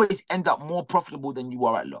always end up more profitable than you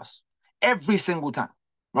are at loss. Every single time,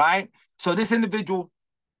 right? So this individual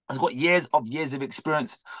has got years of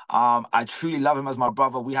experience. I truly love him as my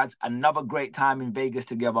brother. We had another great time in Vegas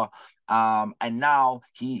together. And now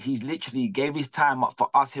he's literally gave his time up for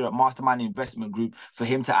us here at Mastermind Investment Group for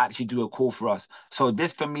him to actually do a call for us. So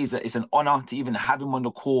this for me is an honor to even have him on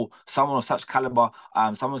the call, someone of such caliber,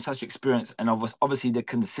 someone of such experience. And obviously the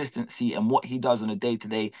consistency and what he does on a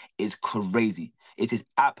day-to-day is crazy. It is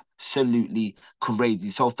absolutely crazy.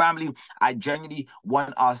 So family, I genuinely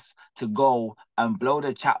want us to go and blow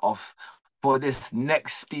the chat off for this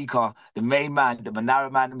next speaker, the main man, the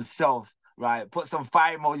Manara man himself, right? Put some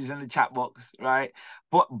fire emojis in the chat box, right?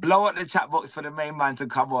 Blow up the chat box for the main man to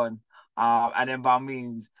come on. And then by all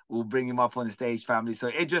means, we'll bring him up on the stage, family. So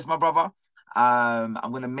Idris, my brother, I'm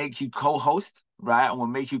going to make you co-host, right? I'm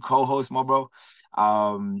going to make you co-host, my bro.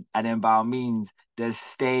 And then by all means, the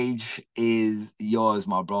stage is yours,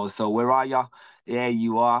 my bro. So where are you? There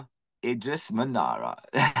you are, Idris Manara.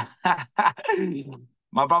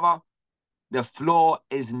 My brother, the floor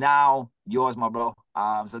is now yours, my bro.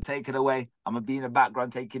 So take it away. I'm going to be in the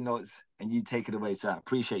background taking notes, and you take it away, sir.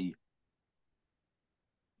 Appreciate you.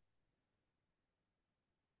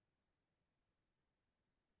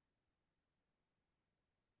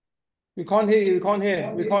 We can't hear you. We can't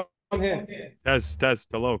hear. We can't hear.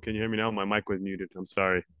 Test. Hello. Can you hear me now? My mic was muted. I'm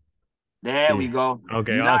sorry. There we go.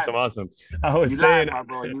 Okay, You awesome. I was you saying, live, my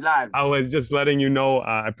bro. You live. I was just letting you know,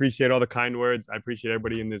 I appreciate all the kind words. I appreciate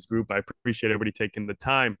everybody in this group. I appreciate everybody taking the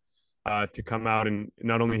time to come out and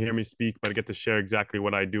not only hear me speak, but get to share exactly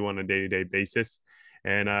what I do on a day-to-day basis.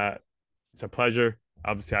 And it's a pleasure.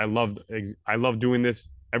 Obviously, I love doing this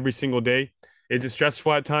every single day. Is it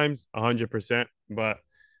stressful at times? 100%, but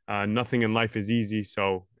nothing in life is easy.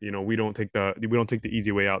 So, we don't take the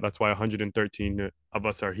easy way out. That's why 113 of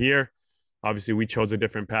us are here. Obviously, we chose a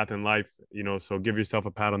different path in life, so give yourself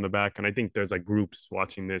a pat on the back. And I think there's like groups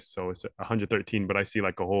watching this. So it's 113, but I see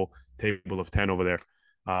like a whole table of 10 over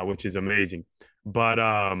there, which is amazing. But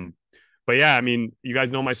yeah, I mean, you guys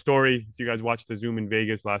know my story. If you guys watched the Zoom in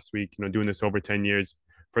Vegas last week, doing this over 10 years.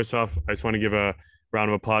 First off, I just want to give a round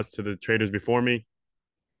of applause to the traders before me.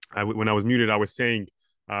 When I was muted, I was saying,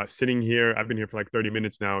 sitting here, I've been here for like 30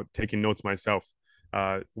 minutes now, taking notes myself.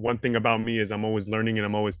 One thing about me is I'm always learning and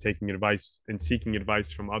I'm always taking advice and seeking advice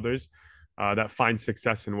from others that find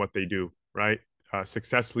success in what they do, right?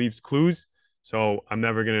 Success leaves clues. So I'm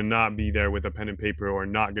never going to not be there with a pen and paper or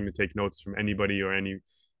not going to take notes from anybody or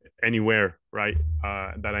anywhere, right?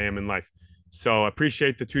 That I am in life. So I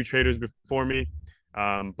appreciate the two traders before me.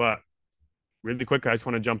 But really quick, I just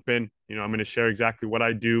want to jump in. I'm going to share exactly what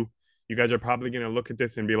I do. You guys are probably going to look at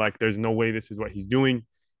this and be like, there's no way this is what he's doing.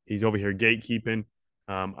 He's over here gatekeeping.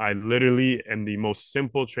 I literally am the most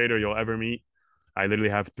simple trader you'll ever meet. I literally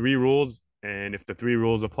have 3 rules. And if the 3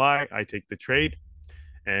 rules apply, I take the trade.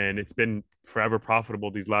 And it's been forever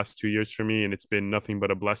profitable these last 2 years for me. And it's been nothing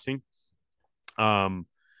but a blessing.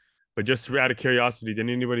 But just out of curiosity, did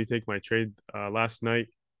anybody take my trade last night?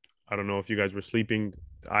 I don't know if you guys were sleeping.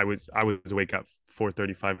 I was awake at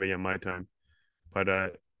 4:35 a.m. my time.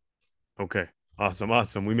 But okay,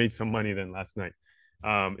 awesome. We made some money then last night.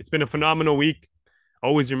 It's been a phenomenal week.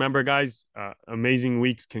 Always remember, guys, amazing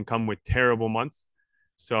weeks can come with terrible months.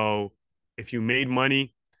 So if you made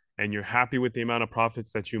money and you're happy with the amount of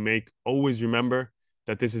profits that you make, always remember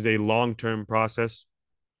that this is a long-term process.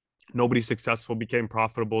 Nobody successful became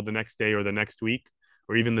profitable the next day or the next week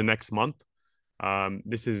or even the next month.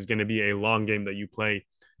 This is going to be a long game that you play.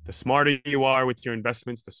 The smarter you are with your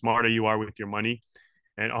investments, the smarter you are with your money.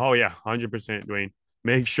 And 100%, Dwayne,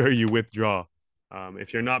 make sure you withdraw.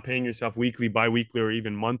 If you're not paying yourself weekly, bi-weekly, or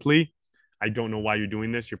even monthly, I don't know why you're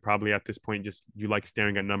doing this. You're probably at this point you like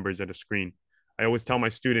staring at numbers at a screen. I always tell my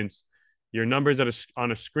students, your numbers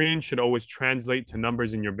on a screen should always translate to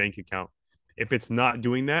numbers in your bank account. If it's not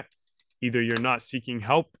doing that, either you're not seeking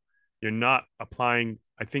help, you're not applying.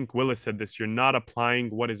 I think Willis said this, you're not applying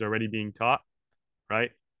what is already being taught,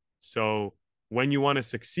 right? So when you want to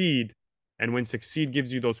succeed, and when succeed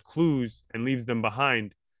gives you those clues and leaves them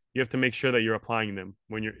behind, you have to make sure that you're applying them.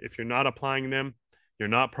 If you're not applying them, you're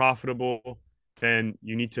not profitable, then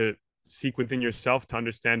you need to seek within yourself to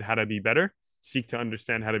understand how to be better. seek to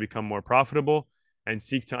understand how to become more profitable, and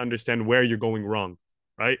seek to understand where you're going wrong,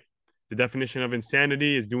 right? The definition of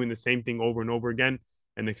insanity is doing the same thing over and over again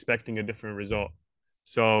and expecting a different result.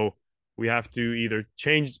 So we have to either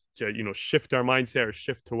change to, shift our mindset or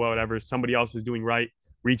shift to whatever somebody else is doing right,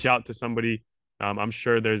 reach out to somebody. I'm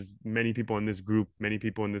sure there's many people in this group, many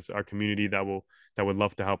people in our community that would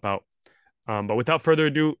love to help out. But without further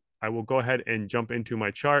ado, I will go ahead and jump into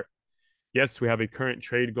my chart. Yes, we have a current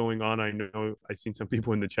trade going on. I know I've seen some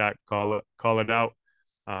people in the chat call it out.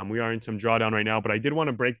 We are in some drawdown right now, but I did want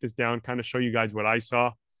to break this down, kind of show you guys what I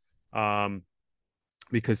saw,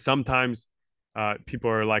 because sometimes people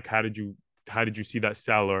are like, how did you see that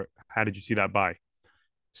sell, or how did you see that buy?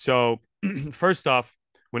 So first off,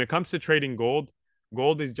 when it comes to trading gold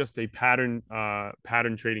is just a pattern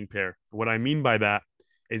trading pair. What I mean by that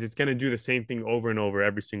is it's going to do the same thing over and over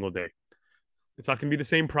every single day. It's not going to be the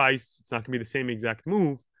same price. It's not going to be the same exact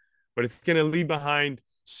move, but it's going to leave behind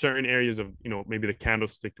certain areas of, maybe the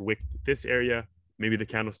candlestick wicked this area. Maybe the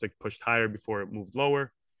candlestick pushed higher before it moved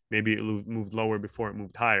lower. Maybe it moved lower before it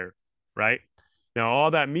moved higher, right? Now,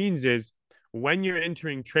 all that means is when you're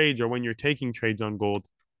entering trades or when you're taking trades on gold,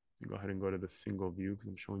 go ahead and go to the single view because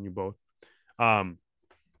I'm showing you both.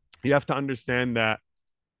 You have to understand that,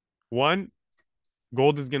 one,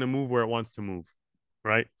 gold is going to move where it wants to move,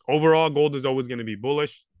 right? Overall, gold is always going to be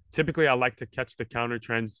bullish. Typically, I like to catch the counter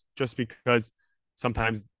trends just because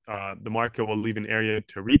sometimes the market will leave an area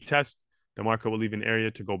to retest. The market will leave an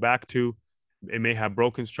area to go back to. It may have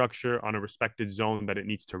broken structure on a respected zone that it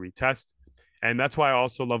needs to retest. And that's why I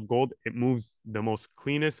also love gold. It moves the most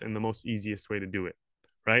cleanest and the most easiest way to do it,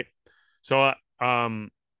 right? So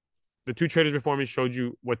the two traders before me showed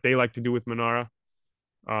you what they like to do with Manara.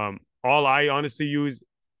 All I honestly use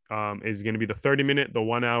is going to be the 30-minute, the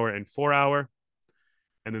 1 hour, and 4 hour.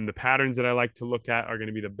 And then the patterns that I like to look at are going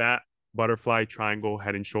to be the bat, butterfly, triangle,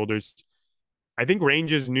 head and shoulders. I think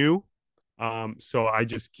range is new, so I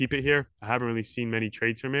just keep it here. I haven't really seen many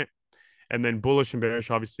trades from it. And then bullish and bearish,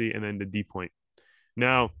 obviously, and then the D point.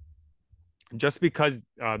 Now, just because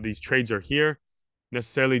these trades are here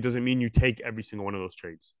necessarily doesn't mean you take every single one of those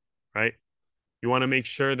trades, right? You want to make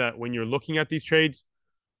sure that when you're looking at these trades,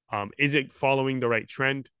 is it following the right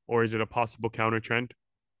trend, or is it a possible counter trend,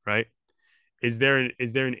 right? Is there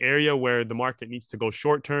an area where the market needs to go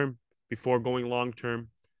short term before going long term,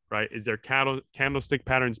 right? Is there candlestick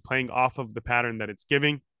patterns playing off of the pattern that it's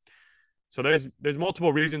giving? So there's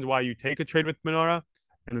multiple reasons why you take a trade with Manara,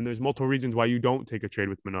 and then there's multiple reasons why you don't take a trade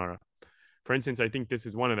with Manara. For instance, I think this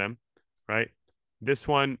is one of them, right? This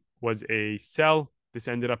one was a sell. This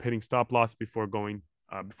ended up hitting stop loss before going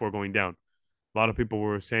down. A lot of people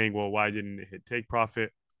were saying, well, why didn't it hit take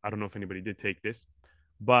profit? I don't know if anybody did take this,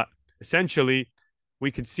 but essentially we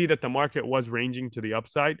could see that the market was ranging to the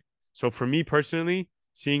upside. So for me personally,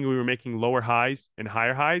 seeing we were making lower highs and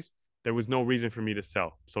higher highs, there was no reason for me to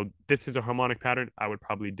sell. So this is a harmonic pattern I would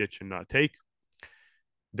probably ditch and not take.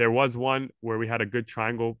 There was one where we had a good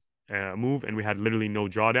triangle move and we had literally no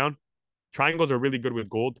drawdown. Triangles are really good with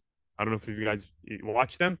gold. I don't know if you guys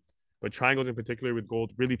watch them, but triangles in particular with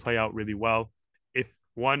gold really play out really well. If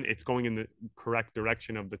one, it's going in the correct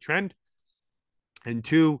direction of the trend, and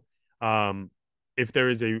two, if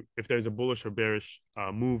there's a bullish or bearish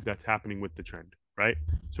move that's happening with the trend, right?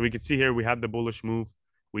 So we could see here we had the bullish move.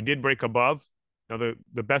 We did break above. Now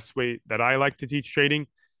the best way that I like to teach trading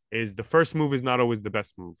is the first move is not always the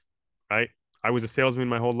best move, right? I was a salesman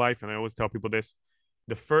my whole life, and I always tell people this: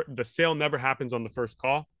 the sale never happens on the first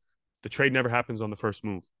call. The trade never happens on the first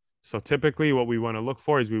move. So typically what we want to look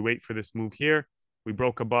for is we wait for this move here. We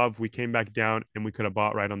broke above, we came back down, and we could have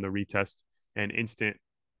bought right on the retest and instant.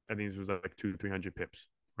 I think this was like 200-300 pips,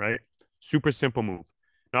 right? Super simple move.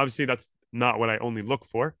 Now, obviously, that's not what I only look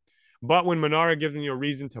for. But when Manara gives me a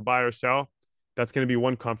reason to buy or sell, that's going to be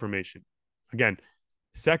one confirmation. Again,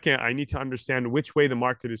 second, I need to understand which way the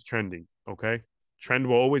market is trending, okay? Trend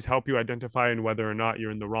will always help you identify whether or not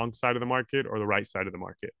you're in the wrong side of the market or the right side of the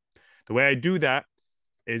market. The way I do that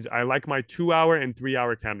is I like my 2 hour and 3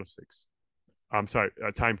 hour candlesticks.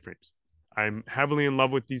 Time frames. I'm heavily in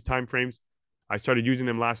love with these time frames. I started using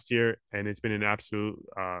them last year, and it's been an absolute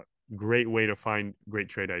great way to find great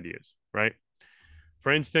trade ideas, right?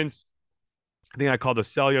 For instance, I think I called a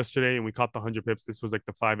sell yesterday, and we caught the 100 pips. This was like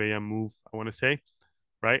the 5 a.m. move, I want to say,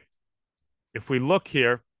 right? If we look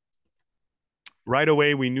here, right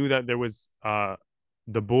away, we knew that there was the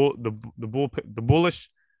bullish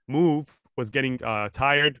move was getting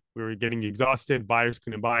tired. We were getting exhausted. Buyers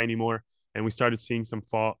couldn't buy anymore, and we started seeing some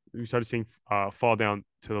fall. We started seeing fall down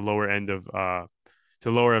to the lower end of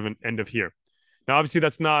end of here. Now, obviously,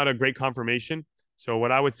 that's not a great confirmation. So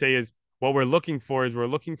what I would say is what we're looking for is we're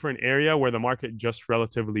looking for an area where the market just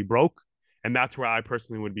relatively broke. And that's where I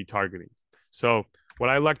personally would be targeting. So what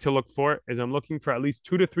I like to look for is I'm looking for at least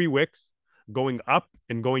 2 to 3 wicks going up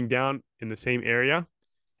and going down in the same area.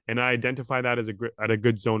 And I identify that as a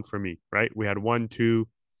good zone for me, right? We had 1, 2,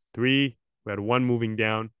 3. We had 1 moving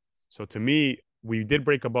down. So to me, we did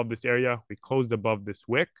break above this area. We closed above this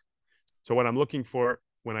wick. So what I'm looking for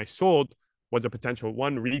when I sold was a potential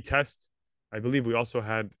 1 retest. I believe we also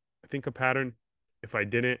had, I think, a pattern. If I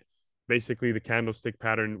didn't, basically the candlestick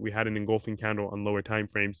pattern, we had an engulfing candle on lower time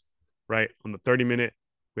frames, right? On the 30-minute,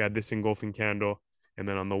 we had this engulfing candle. And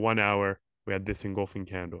then on the 1 hour, we had this engulfing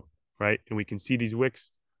candle, right? And we can see these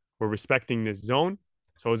wicks were respecting this zone.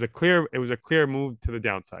 So it was a clear move to the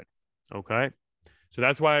downside. Okay. So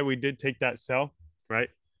that's why we did take that sell, right?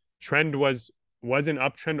 Trend was an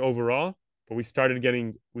uptrend overall, but we started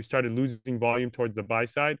losing volume towards the buy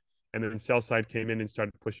side, and then sell side came in and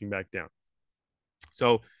started pushing back down.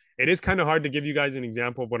 So it is kind of hard to give you guys an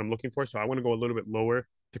example of what I'm looking for. So I want to go a little bit lower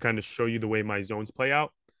to kind of show you the way my zones play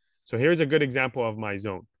out. So here's a good example of my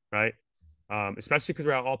zone, right? Especially because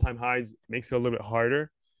we're at all-time highs, makes it a little bit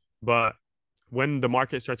harder. But when the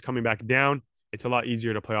market starts coming back down, it's a lot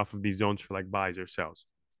easier to play off of these zones for like buys or sells.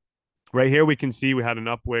 Right here, we can see we had an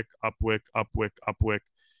up wick,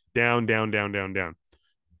 down, down, down, down, down.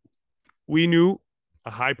 We knew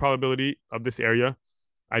a high probability of this area.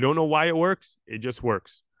 I don't know why it works. It just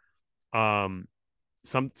works. So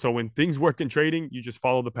when things work in trading, you just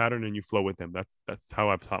follow the pattern and you flow with them. That's how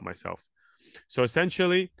I've taught myself. So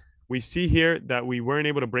essentially, we see here that we weren't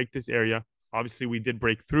able to break this area. Obviously, we did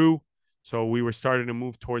break through. So we were starting to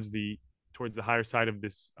move towards the higher side of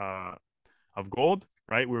this of gold,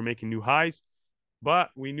 right? We were making new highs, but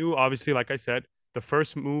we knew, obviously, like I said, the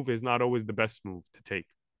first move is not always the best move to take.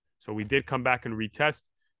 So we did come back and retest.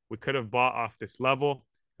 We could have bought off this level.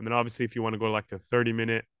 And then obviously, if you want to go to like the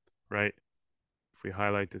 30-minute, right? If we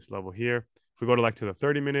highlight this level here, if we go to like to the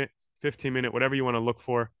 30-minute, 15-minute, whatever you want to look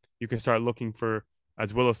for, you can start looking for,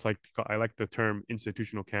 as well as I like the term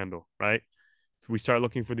institutional candle, right? If we start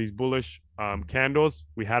looking for these bullish candles,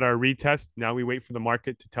 we had our retest. Now we wait for the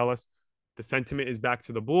market to tell us the sentiment is back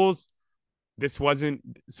to the bulls. This wasn't,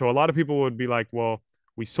 so a lot of people would be like, well,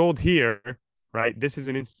 we sold here, right? This is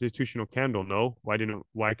an institutional candle. No, why didn't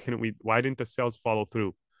the sales follow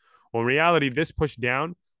through? Well, in reality, this push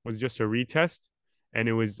down was just a retest, and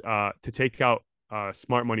it was to take out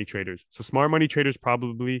smart money traders. So smart money traders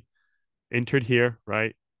probably entered here,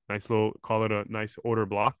 right? Nice little, call it a nice order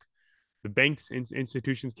block. The banks and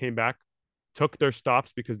institutions came back, took their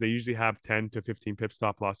stops because they usually have 10 to 15 pip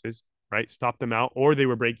stop losses, right? Stopped them out, or they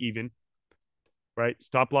were break even, right?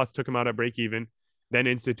 Stop loss took them out at break even. Then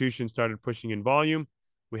institutions started pushing in volume.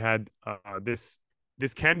 We had this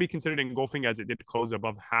can be considered engulfing as it did close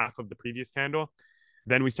above half of the previous candle.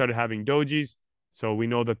 Then we started having dojis. So we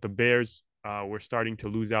know that the bears were starting to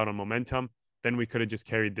lose out on momentum. Then we could have just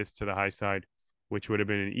carried this to the high side, which would have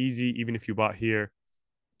been an easy, even if you bought here,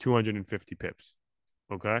 250 pips.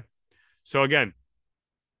 Okay. So again,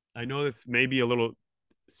 I know this may be a little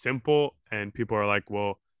simple and people are like,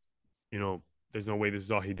 well, there's no way this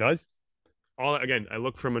is all he does. Again, I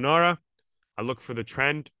look for Manara. I look for the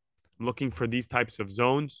trend. I'm looking for these types of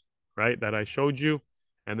zones, right, that I showed you.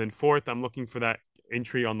 And then fourth, I'm looking for that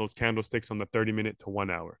entry on those candlesticks on the 30-minute to 1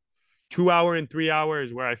 hour. 2 hour and 3 hour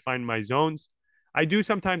is where I find my zones. I do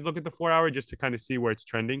sometimes look at the 4 hour just to kind of see where it's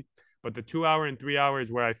trending. But the 2 hour and 3 hour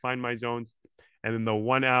is where I find my zones. And then the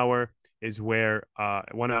 1 hour is where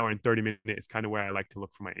 1 hour and 30-minute is kind of where I like to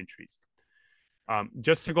look for my entries.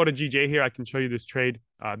 Just to go to GJ here, I can show you this trade.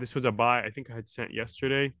 This was a buy I think I had sent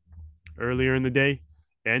yesterday, earlier in the day.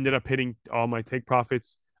 It ended up hitting all my take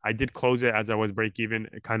profits. I did close it as I was break even.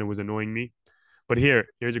 It kind of was annoying me. But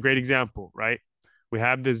here's a great example, right? We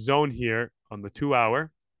have this zone here on the 2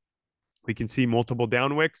 hour. We can see multiple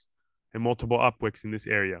down wicks and multiple up wicks in this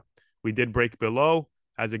area. We did break below,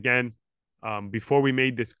 as again, before we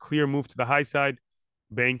made this clear move to the high side,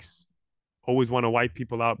 banks always want to wipe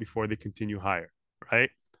people out before they continue higher, right?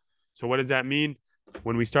 So what does that mean?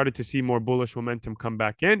 When we started to see more bullish momentum come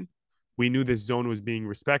back in, we knew this zone was being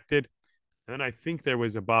respected. And then I think there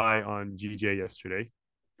was a buy on GJ yesterday.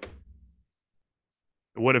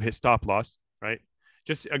 It would have hit stop loss, right?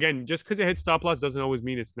 Just because it hit stop loss doesn't always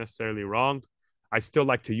mean it's necessarily wrong. I still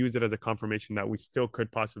like to use it as a confirmation that we still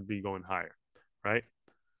could possibly be going higher, right?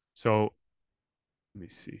 So let me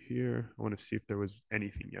see here. I want to see if there was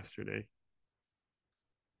anything yesterday.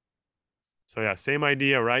 So yeah, same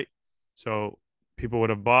idea, right? So people would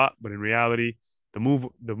have bought, but in reality, the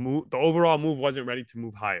overall move wasn't ready to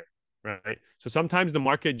move higher, right? So sometimes the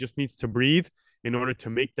market just needs to breathe in order to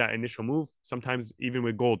make that initial move. Sometimes even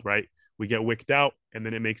with gold, right? We get wicked out and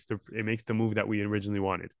then it makes the move that we originally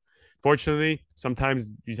wanted. Fortunately,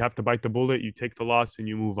 sometimes you have to bite the bullet, you take the loss and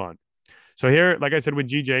you move on. So here, like I said with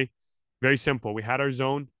GJ, very simple. We had our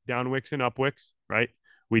zone, down wicks and up wicks, right?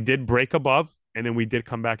 We did break above and then we did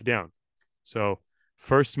come back down. So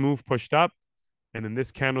first move pushed up, and then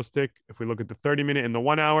this candlestick, if we look at the 30-minute and the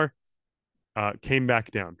 1 hour, came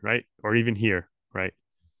back down, right? Or even here, right?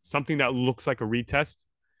 Something that looks like a retest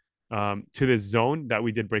to this zone that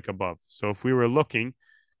we did break above. So if we were looking,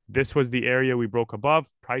 this was the area we broke above.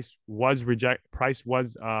 Price was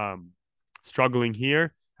struggling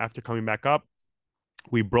here after coming back up.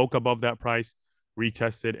 We broke above that price,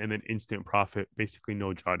 retested, and then instant profit, basically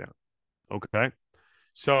no drawdown. Okay.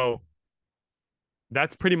 So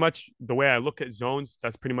that's pretty much the way I look at zones.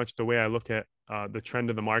 That's pretty much the way I look at the trend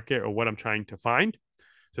of the market or what I'm trying to find.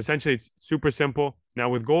 So essentially, it's super simple. Now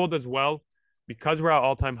with gold as well, because we're at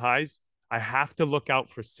all-time highs, I have to look out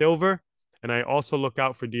for silver, and I also look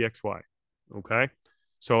out for DXY. Okay.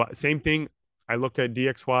 So same thing. I look at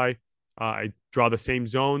DXY. I draw the same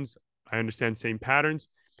zones. I understand same patterns.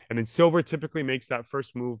 And then silver typically makes that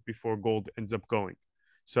first move before gold ends up going.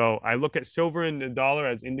 So I look at silver and the dollar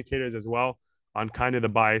as indicators as well on kind of the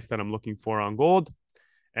bias that I'm looking for on gold.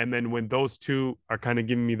 And then when those two are kind of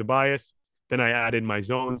giving me the bias, then I add in my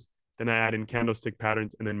zones, then I add in candlestick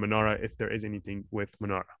patterns, and then Manara if there is anything with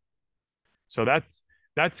Manara. So that's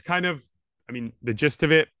kind of, I mean, the gist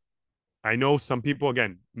of it. I know some people,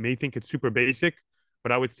 again, may think it's super basic,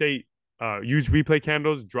 but I would say use replay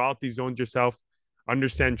candles, draw out these zones yourself,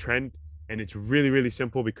 understand trend, and it's really, really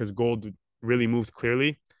simple because gold really moves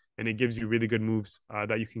clearly, and it gives you really good moves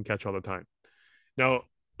that you can catch all the time. Now,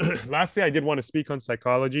 lastly, I did want to speak on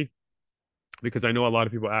psychology because I know a lot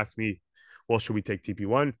of people ask me, well, should we take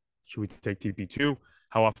TP1? Should we take TP2?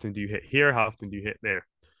 How often do you hit here? How often do you hit there?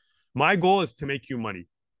 My goal is to make you money.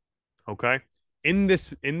 Okay. In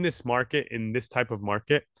this market, in this type of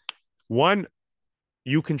market, one,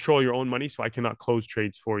 you control your own money, so I cannot close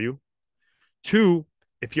trades for you. Two,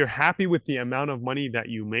 if you're happy with the amount of money that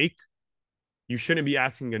you make, you shouldn't be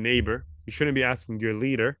asking a neighbor, you shouldn't be asking your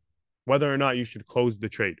leader whether or not you should close the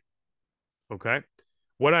trade. Okay.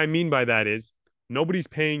 What I mean by that is nobody's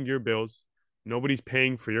paying your bills. Nobody's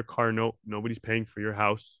paying for your car note. Nobody's paying for your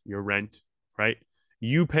house, your rent, right?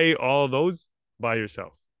 You pay all of those by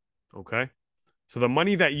yourself. Okay. So the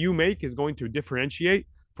money that you make is going to differentiate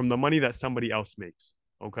from the money that somebody else makes.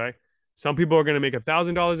 Okay. Some people are going to make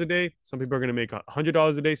 $1,000 a day. Some people are going to make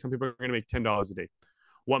 $100 a day. Some people are going to make $10 a day.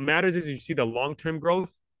 What matters is you see the long-term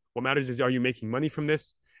growth. What matters is, are you making money from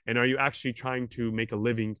this? And are you actually trying to make a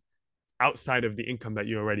living outside of the income that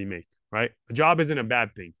you already make, right? A job isn't a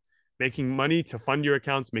bad thing. Making money to fund your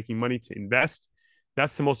accounts, making money to invest,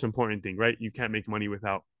 that's the most important thing, right? You can't make money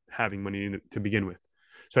without having money to begin with.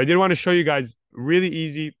 So I did want to show you guys really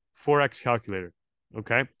easy Forex calculator,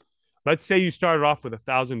 okay? Let's say you started off with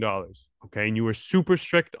 $1,000, okay? And you were super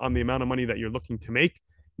strict on the amount of money that you're looking to make,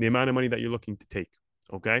 the amount of money that you're looking to take,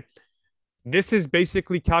 okay? This is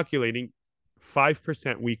basically calculating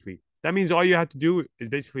 5% weekly. That means all you have to do is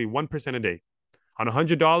basically 1% a day. On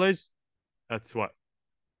 $100, that's what?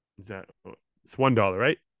 Is that? It's $1,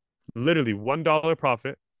 right? Literally $1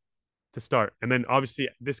 profit to start. And then obviously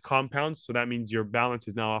this compounds. So that means your balance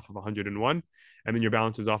is now off of 101. And then your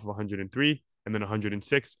balance is off of 103 and then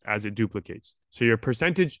 106 as it duplicates. So your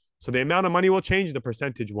percentage, so the amount of money will change, the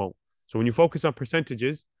percentage won't. So when you focus on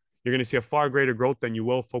percentages, you're going to see a far greater growth than you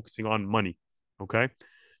will focusing on money. Okay.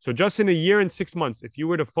 So just in a year and 6 months, if you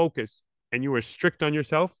were to focus and you were strict on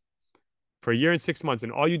yourself for a year and 6 months,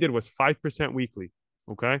 and all you did was 5% weekly,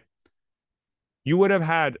 okay, you would have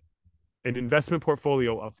had an investment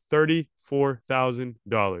portfolio of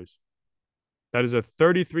 $34,000. That is a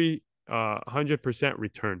 3,300%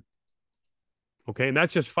 return. Okay. And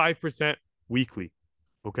that's just 5% weekly.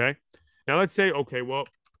 Okay. Now let's say, okay, well,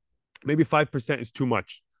 maybe 5% is too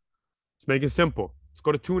much. Let's make it simple. Let's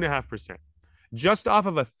go to 2.5%. Just off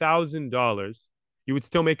of $1,000, you would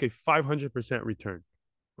still make a 500% return.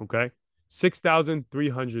 Okay.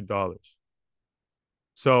 $6,300.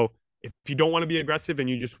 So if you don't want to be aggressive and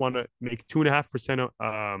you just want to make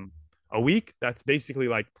 2.5% a week, that's basically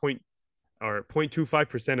like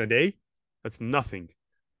 0.25% a day. That's nothing,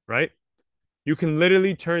 right? You can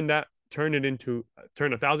literally turn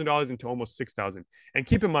 $1,000 into almost 6,000. And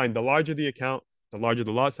keep in mind, the larger the account, the larger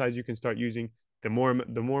the lot size you can start using, the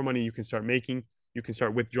more money you can start making. You can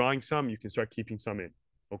start withdrawing some, you can start keeping some in.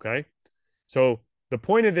 Okay. So the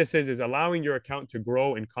point of this is allowing your account to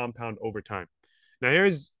grow and compound over time. Now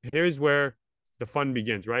here's where the fun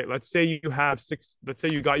begins, right? Let's say you have let's say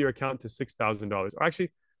you got your account to $6,000. Or actually,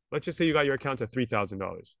 let's just say you got your account to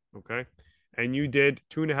 $3,000. Okay. And you did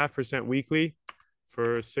 2.5% weekly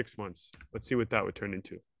for 6 months. Let's see what that would turn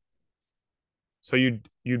into. So you'd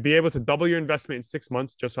be able to double your investment in 6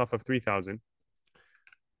 months just off of 3,000.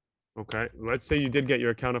 Okay. Let's say you did get your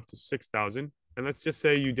account up to 6,000. And let's just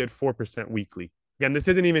say you did 4% weekly. Again, this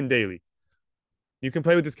isn't even daily. You can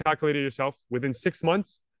play with this calculator yourself. Within 6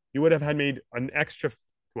 months, you would have had made an extra,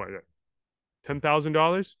 what,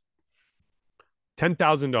 $10,000?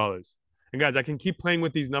 $10,000. And guys, I can keep playing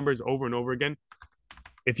with these numbers over and over again.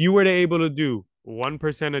 If you were to able to do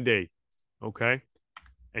 1% a day, okay,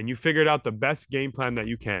 and you figured out the best game plan that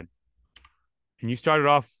you can, and you started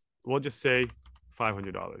off, we'll just say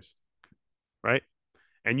 $500, right?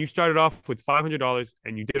 And you started off with $500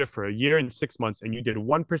 and you did it for a year and 6 months, and you did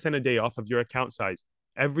 1% a day off of your account size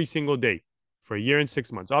every single day for a year and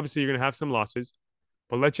 6 months. Obviously, you're going to have some losses,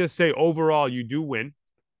 but let's just say overall you do win.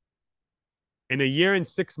 In a year and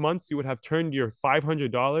 6 months, you would have turned your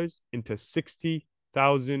 $500 into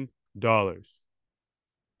 $60,000.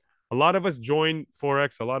 A lot of us join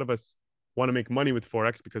Forex. A lot of us want to make money with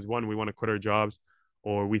Forex because, one, we want to quit our jobs,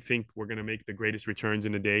 or we think we're going to make the greatest returns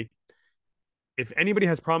in a day. If anybody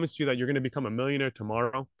has promised you that you're going to become a millionaire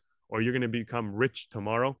tomorrow, or you're going to become rich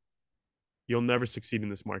tomorrow, you'll never succeed in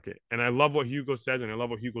this market. And I love what Hugo says, and I love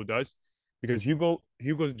what Hugo does, because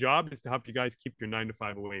Hugo's job is to help you guys keep your 9 to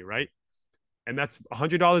 5 away, right? And that's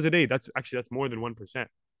 $100 a day. That's more than 1%.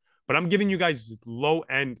 But I'm giving you guys low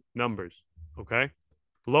end numbers, okay?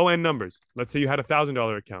 Low end numbers. Let's say you had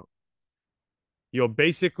 $1,000 account. You'll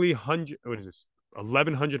basically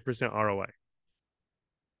 1,100% ROI,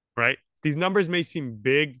 right? These numbers may seem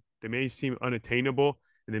big, they may seem unattainable,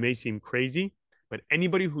 and they may seem crazy, but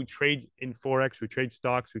anybody who trades in Forex, who trades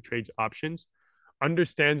stocks, who trades options,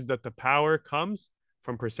 understands that the power comes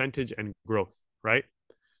from percentage and growth, right?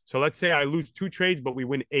 So let's say I lose 2 trades, but we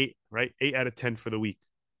win 8, right? 8 out of 10 for the week.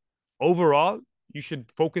 Overall, you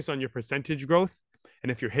should focus on your percentage growth.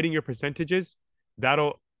 And if you're hitting your percentages,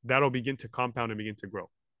 that'll begin to compound and begin to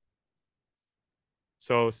grow.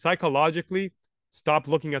 So psychologically, stop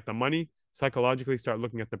looking at the money. Psychologically, start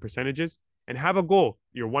looking at the percentages and have a goal.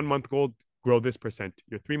 Your 1 month goal, grow this percent.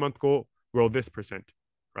 Your 3 month goal, grow this percent,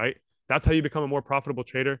 right? That's how you become a more profitable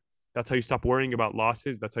trader. That's how you stop worrying about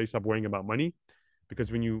losses. That's how you stop worrying about money.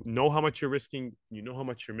 Because when you know how much you're risking, you know how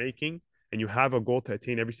much you're making, and you have a goal to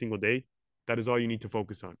attain every single day, that is all you need to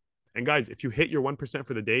focus on. And guys, if you hit your 1%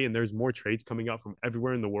 for the day and there's more trades coming out from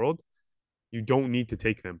everywhere in the world, you don't need to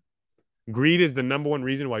take them. Greed is the number one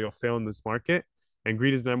reason why you'll fail in this market, and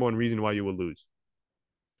greed is the number one reason why you will lose.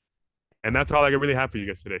 And that's all I really have for you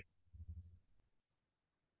guys today.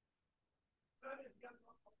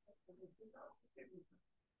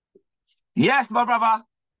 Yes, my brother.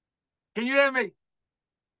 Can you hear me?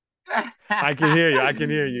 I can hear you. I can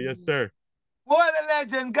hear you. Yes, sir. What a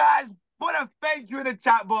legend, guys. Put a thank you in the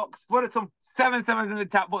chat box. Put some 7 sevens in the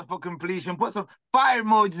chat box for completion. Put some fire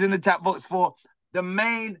emojis in the chat box for the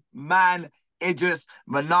main man, Edris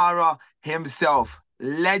Manara himself.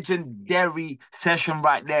 Legendary session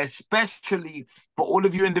right there, especially for all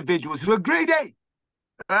of you individuals who are greedy,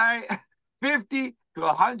 right? $50 to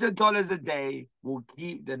 $100 a day will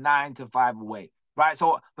keep the 9 to 5 away. Right,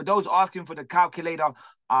 so for those asking for the calculator,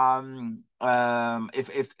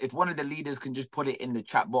 if one of the leaders can just put it in the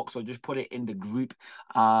chat box or just put it in the group,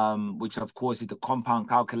 which of course is the compound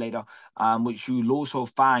calculator, which you'll also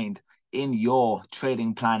find in your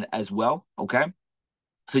trading plan as well. Okay,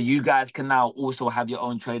 so you guys can now also have your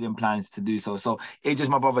own trading plans to do so. So it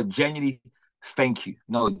just, my brother, genuinely thank you.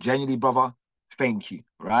 No, genuinely, brother. Thank you,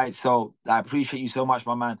 right? So I appreciate you so much,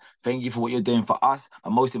 my man. Thank you for what you're doing for us.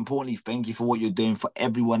 And most importantly, thank you for what you're doing for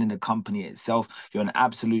everyone in the company itself. You're an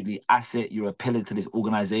absolutely asset. You're a pillar to this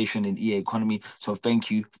organization in EA Economy. So thank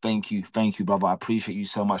you, brother. I appreciate you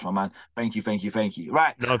so much, my man. Thank you.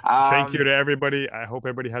 Right. No, thank you to everybody. I hope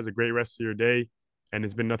everybody has a great rest of your day. And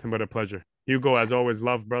it's been nothing but a pleasure. Hugo, as always,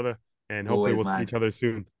 love, brother. And hopefully we'll see each other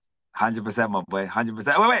soon. 100%, my boy.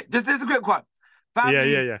 100%. Wait. Just a quick one.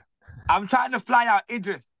 Family, yeah. I'm trying to fly out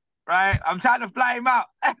Edris, right? I'm trying to fly him out.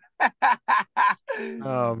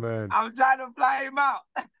 Oh man. I'm trying to fly him out.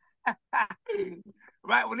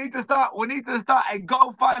 Right, we need to start a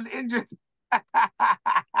GoFund Edris.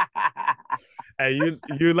 Hey,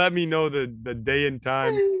 you let me know the day and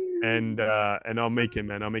time, and I'll make it,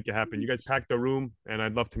 man. I'll make it happen. You guys pack the room, and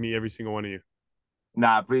I'd love to meet every single one of you.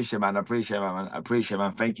 Nah, I appreciate it, man.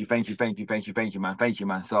 Thank you, man. Thank you,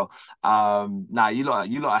 man. So, nah, you lot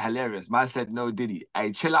are hilarious. Man said no Diddy.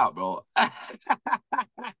 Hey, chill out, bro. I'm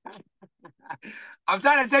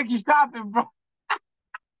trying to take you shopping, bro.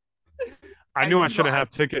 I knew I shouldn't have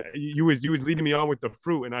taken. You was leading me on with the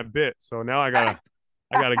fruit, and I bit. So now I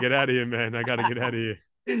gotta get out of here, man. I gotta get out of here.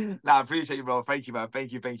 Nah, I appreciate you, bro. Thank you, man.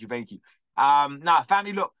 Thank you. Nah,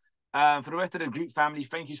 family, look, for the rest of the group family,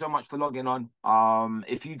 thank you so much for logging on.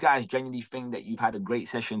 If you guys genuinely think that you've had a great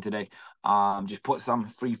session today, just put some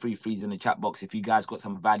frees in the chat box if you guys got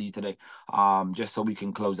some value today, just so we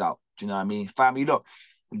can close out. Do you know what I mean? Family, look,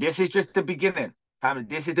 this is just the beginning. Family,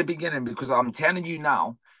 this is the beginning, because I'm telling you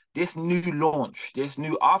now, this new launch, this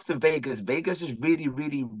new after Vegas just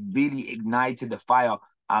really ignited the fire.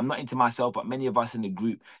 I'm not into myself, but many of us in the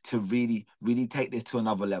group to really take this to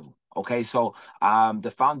another level. Okay, so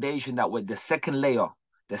the foundation that we're the second layer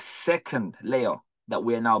that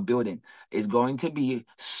we're now building is going to be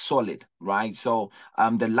solid, right? So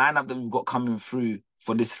the lineup that we've got coming through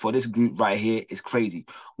for this group right here is crazy.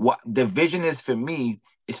 What the vision is for me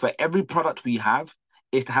is for every product we have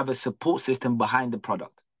is to have a support system behind the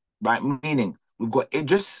product, right? Meaning we've got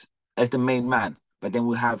Idris as the main man, but then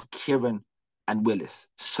we have Kieran and Willis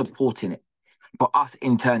supporting it for us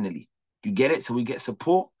internally. You get it? So we get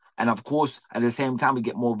support, and of course, at the same time, we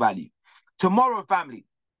get more value. Tomorrow, family,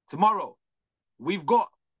 we've got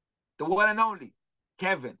the one and only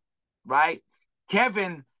Kevin, right?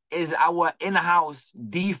 Kevin is our in-house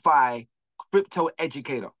DeFi crypto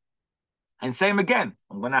educator. And same again,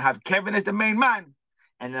 I'm going to have Kevin as the main man,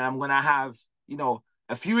 and then I'm going to have,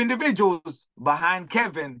 a few individuals behind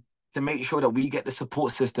Kevin to make sure that we get the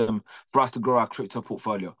support system for us to grow our crypto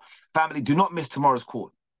portfolio. Family, do not miss tomorrow's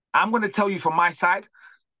call. I'm going to tell you from my side,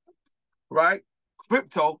 right?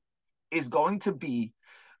 Crypto is going to be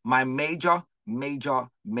my major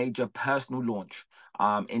personal launch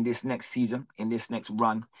in this next season, in this next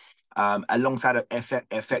run, alongside of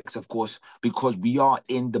FX, of course, because we are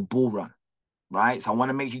in the bull run, right? So I want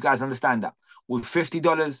to make you guys understand that. With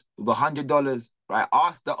 $50, with $100, right?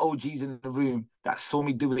 Ask the OGs in the room that saw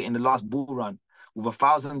me do it in the last bull run. With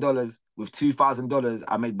 $1,000, with $2,000,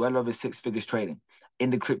 I made well over 6 figures trading in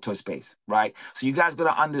the crypto space, right? So you guys got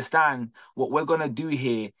to understand what we're going to do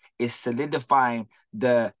here is solidifying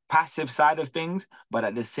the passive side of things, but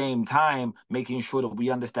at the same time, making sure that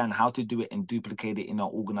we understand how to do it and duplicate it in our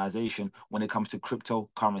organization when it comes to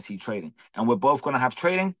cryptocurrency trading. And we're both going to have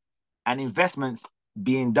trading and investments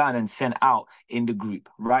being done and sent out in the group,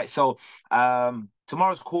 right? So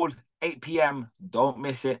tomorrow's called 8 p.m. Don't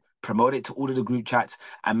miss it. Promote it to all of the group chats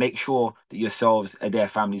and make sure that yourselves are there,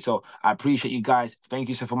 family. So I appreciate you guys. Thank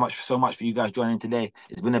you so much for you guys joining today.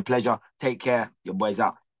 It's been a pleasure. Take care. Your boy's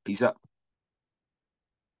out. Peace up.